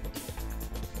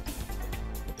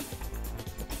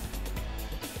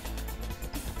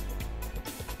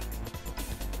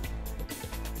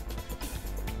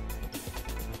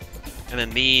 And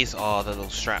then these are the little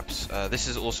straps. This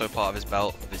is also part of his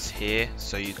belt, this here.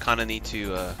 So you kind of need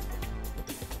to,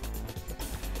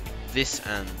 this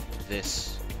and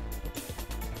this.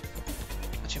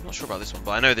 Actually, I'm not sure about this one,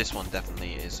 but I know this one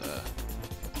definitely is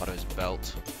part of his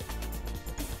belt.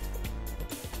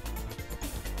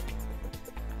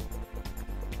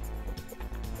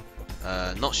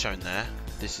 Not shown there.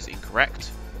 This is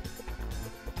incorrect.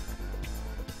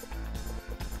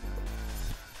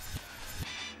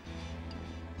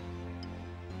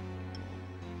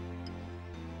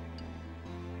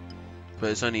 But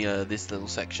it's only this little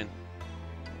section.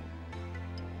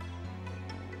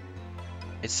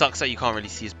 It sucks that you can't really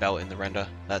see his belt in the render.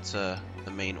 That's the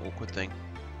main awkward thing.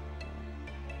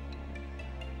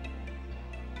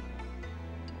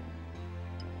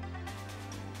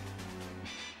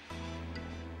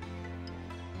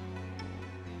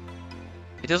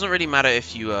 It doesn't really matter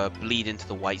if you bleed into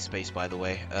the white space, by the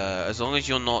way, as long as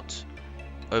you're not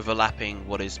overlapping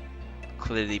what is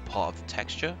clearly part of the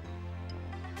texture.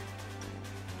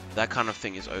 That kind of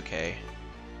thing is okay.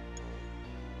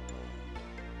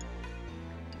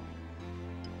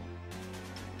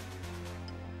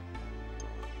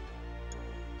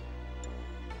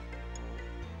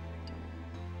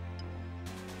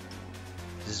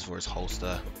 This is for his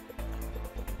holster.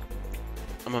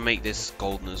 I'm gonna make this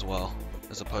golden as well,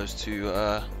 as opposed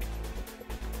to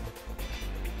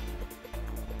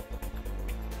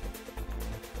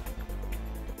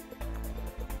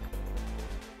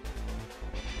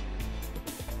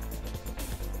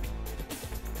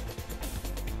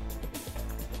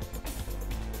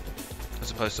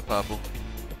purple.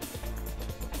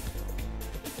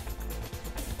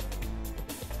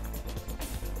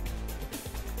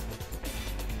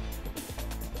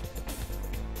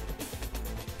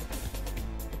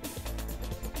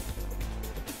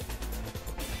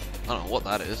 I don't know what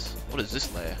that is. What is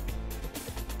this layer?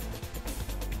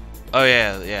 Oh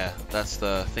yeah, that's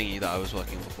the thingy that I was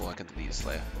working on before. I can delete this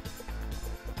layer.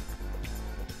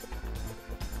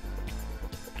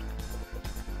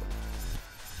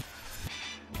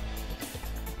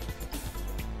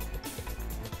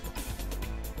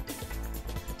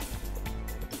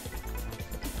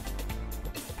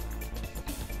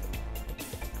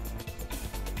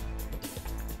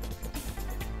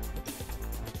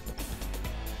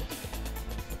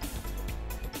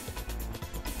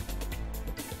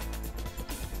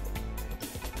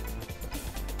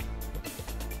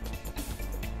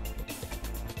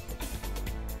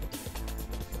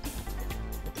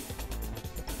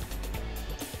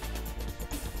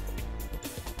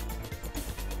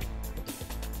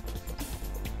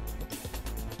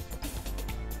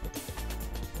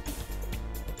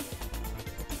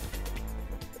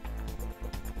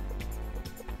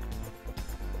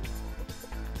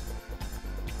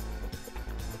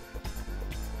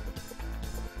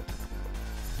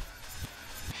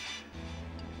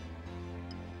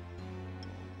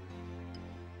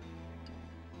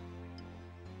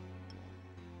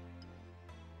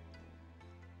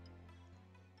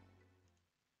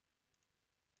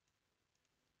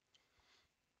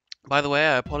 By the way,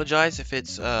 I apologize if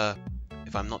if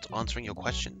I'm not answering your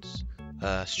questions,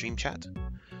 stream chat.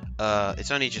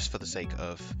 It's only just for the sake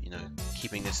of,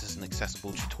 keeping this as an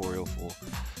accessible tutorial for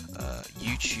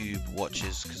YouTube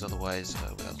watchers, because otherwise,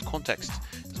 without context,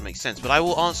 it doesn't make sense. But I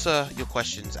will answer your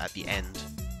questions at the end,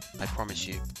 I promise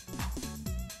you.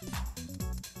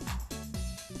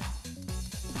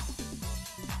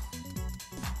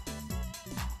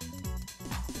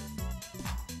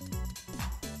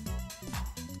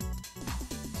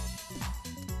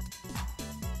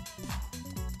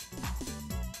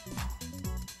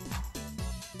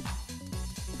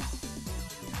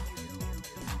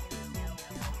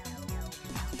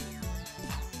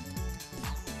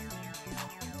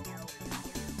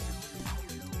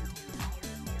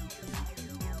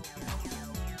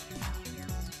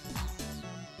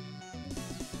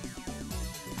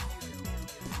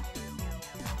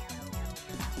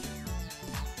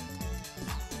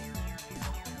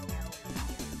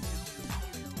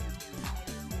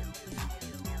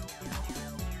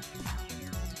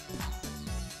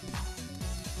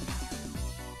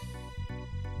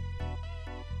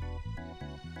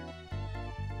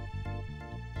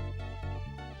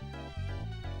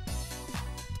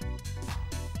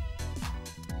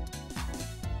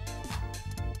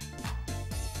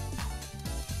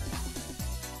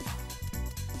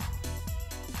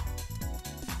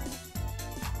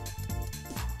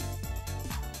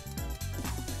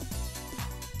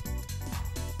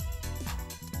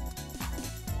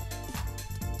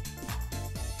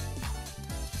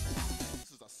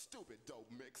 This is a stupid dope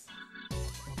mix.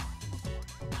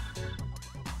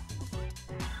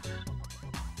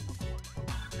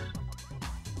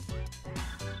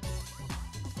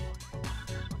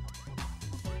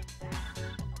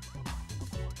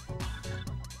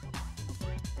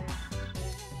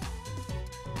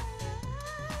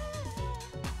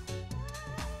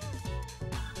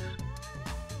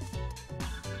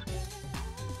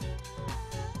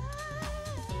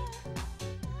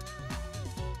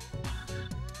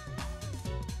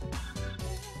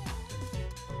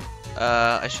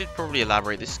 I should probably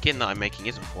elaborate. This skin that I'm making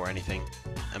isn't for anything.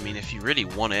 I mean, if you really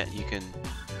want it, you can...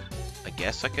 I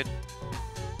guess I could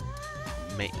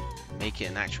make it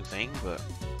an actual thing, but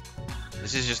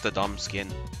this is just a dumb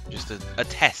skin. Just a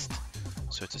test,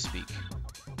 so to speak.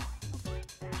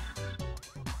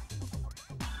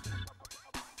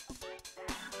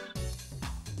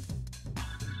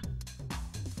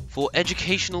 For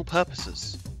educational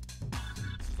purposes.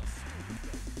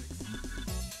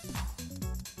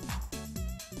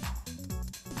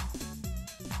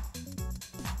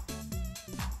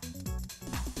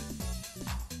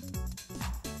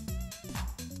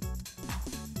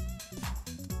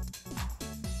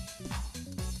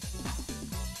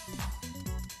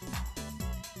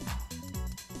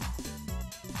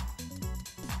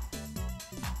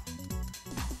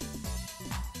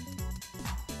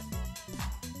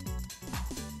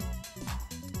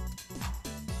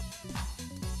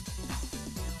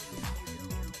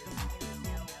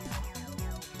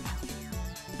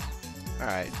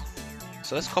 Alright,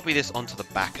 so let's copy this onto the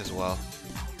back as well.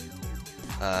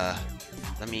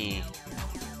 Let me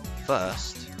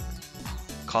first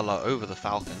color over the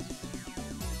falcon.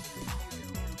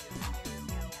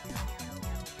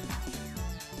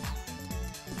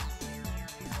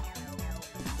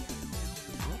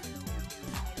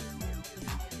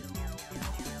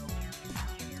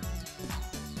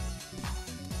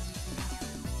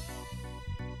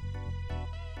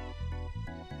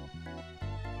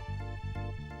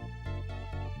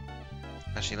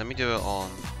 Actually, let me do it on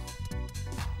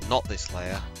not this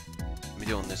layer. Let me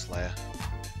do it on this layer.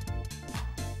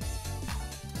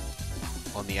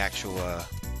 On the actual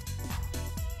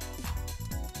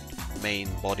main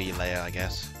body layer, I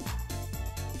guess.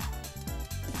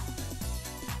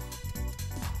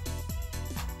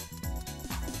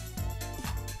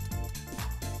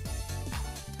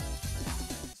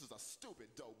 This is a stupid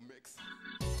dope mix.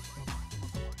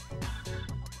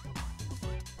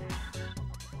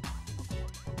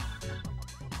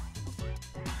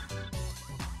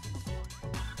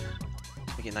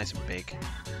 Make it nice and big.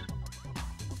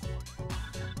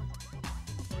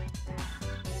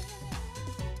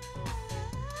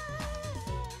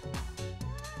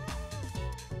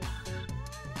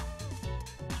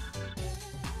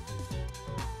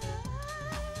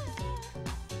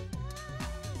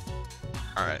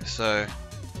 Alright, so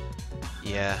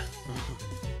yeah.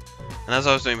 And as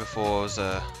I was doing before, I was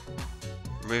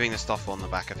removing the stuff on the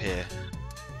back of here.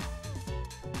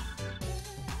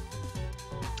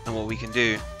 And what we can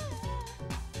do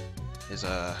is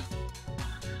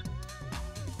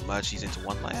merge these into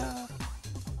one layer.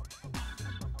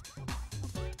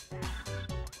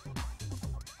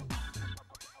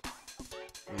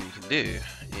 do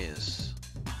is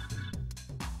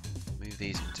move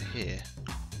these into here.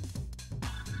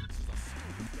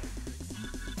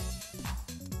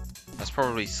 That's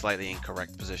probably slightly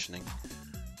incorrect positioning.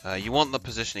 You want the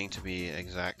positioning to be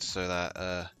exact so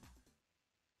that,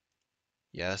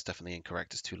 yeah, that's definitely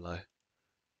incorrect. It's too low.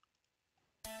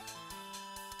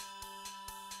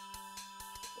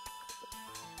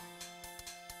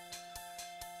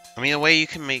 I mean, the way you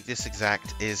can make this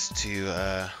exact is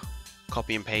to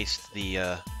copy and paste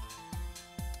the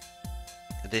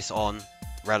this on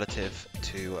relative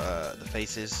to the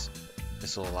faces.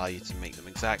 This will allow you to make them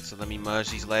exact. So let me merge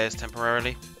these layers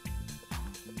temporarily.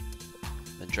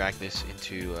 Then drag this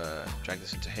into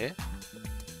here.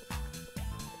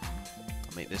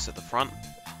 I'll make this at the front,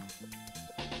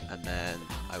 and then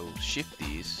I will shift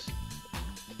these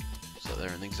so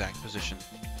they're in the exact position.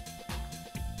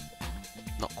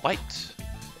 Not quite.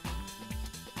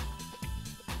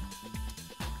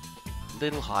 A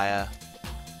little higher.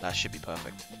 That should be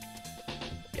perfect.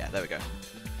 Yeah, there we go.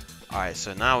 Alright,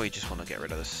 so now we just want to get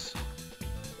rid of this.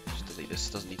 Just delete this,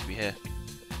 doesn't need to be here.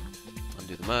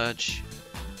 Undo the merge.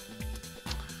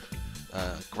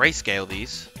 Grayscale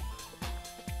these.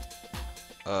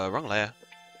 Wrong layer.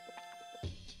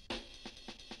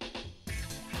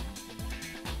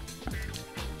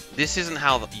 This isn't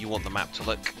how you want the map to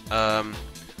look.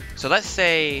 So let's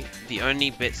say the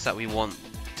only bits that we want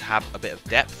to have a bit of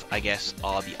depth, I guess,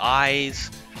 are the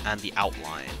eyes and the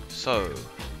outline. So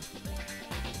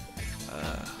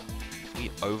if we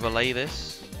overlay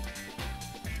this,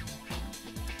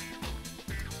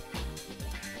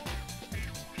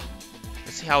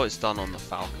 let's see how it's done on the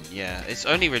Falcon. Yeah, it's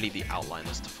only really the outline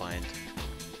that's defined.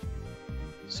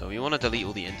 So we want to delete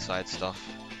all the inside stuff.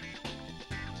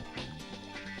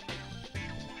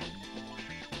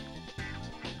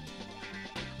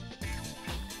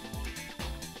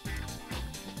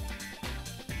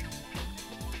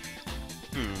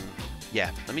 Yeah,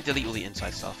 let me delete all the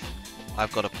inside stuff.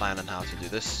 I've got a plan on how to do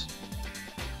this.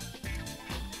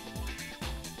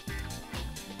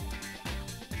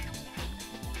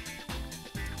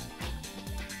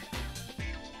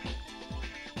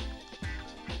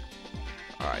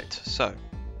 Alright, so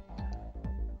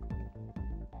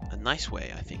a nice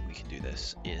way I think we can do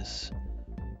this is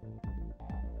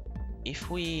if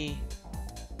we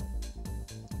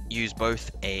use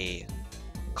both a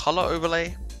color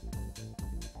overlay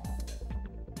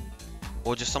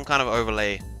or just some kind of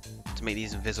overlay to make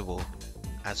these invisible,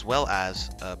 as well as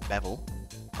a bevel.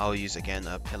 I'll use again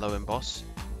a pillow emboss.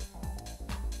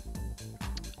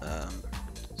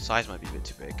 Size might be a bit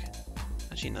too big.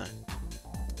 Actually, no.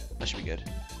 That should be good.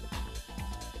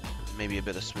 Maybe a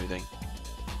bit of smoothing.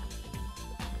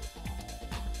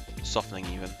 Softening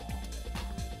even.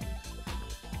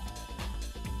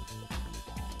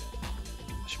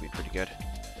 That should be pretty good.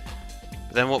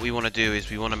 But then what we want to do is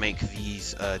we want to make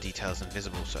these details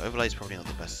invisible, so overlay is probably not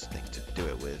the best thing to do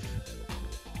it with.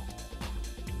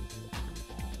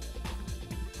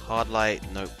 Hard light,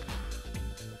 nope.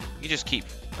 You just keep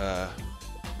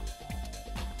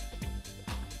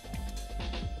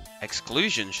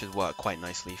exclusion should work quite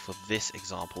nicely for this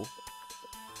example.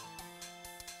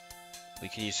 We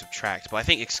can use subtract, but I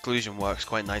think exclusion works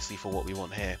quite nicely for what we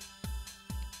want here.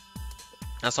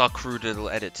 That's our crude little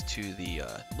edit to the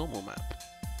normal map.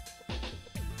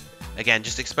 Again,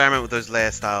 just experiment with those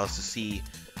layer styles to see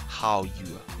how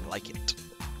you like it.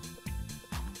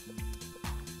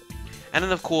 And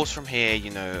then of course from here, you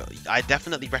know, I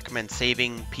definitely recommend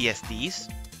saving PSDs,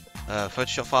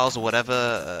 Photoshop files or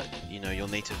whatever, you know, your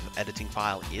native editing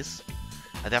file is.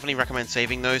 I definitely recommend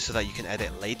saving those so that you can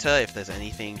edit later if there's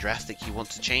anything drastic you want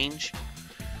to change.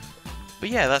 But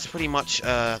yeah, that's pretty much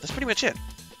it.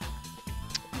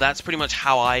 That's pretty much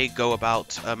how I go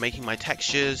about making my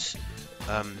textures.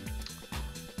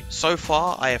 So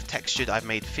far, I've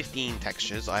made 15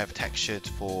 textures. I have textured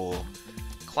for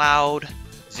Cloud,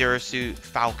 Zero Suit,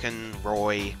 Falcon,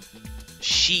 Roy,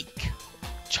 Sheik,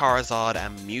 Charizard,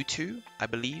 and Mewtwo, I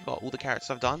believe, are all the characters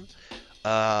I've done.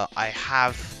 I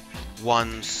have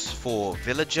ones for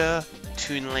Villager,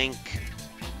 Toon Link,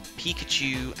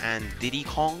 Pikachu, and Diddy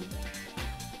Kong.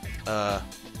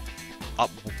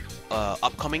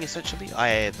 Upcoming essentially.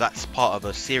 That's part of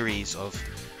a series of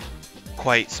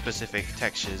quite specific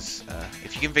textures.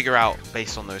 If you can figure out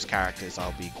based on those characters,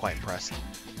 I'll be quite impressed.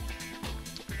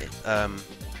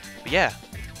 But yeah,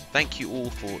 thank you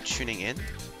all for tuning in,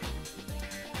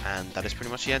 and that is pretty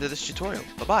much the end of this tutorial.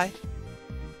 Bye bye.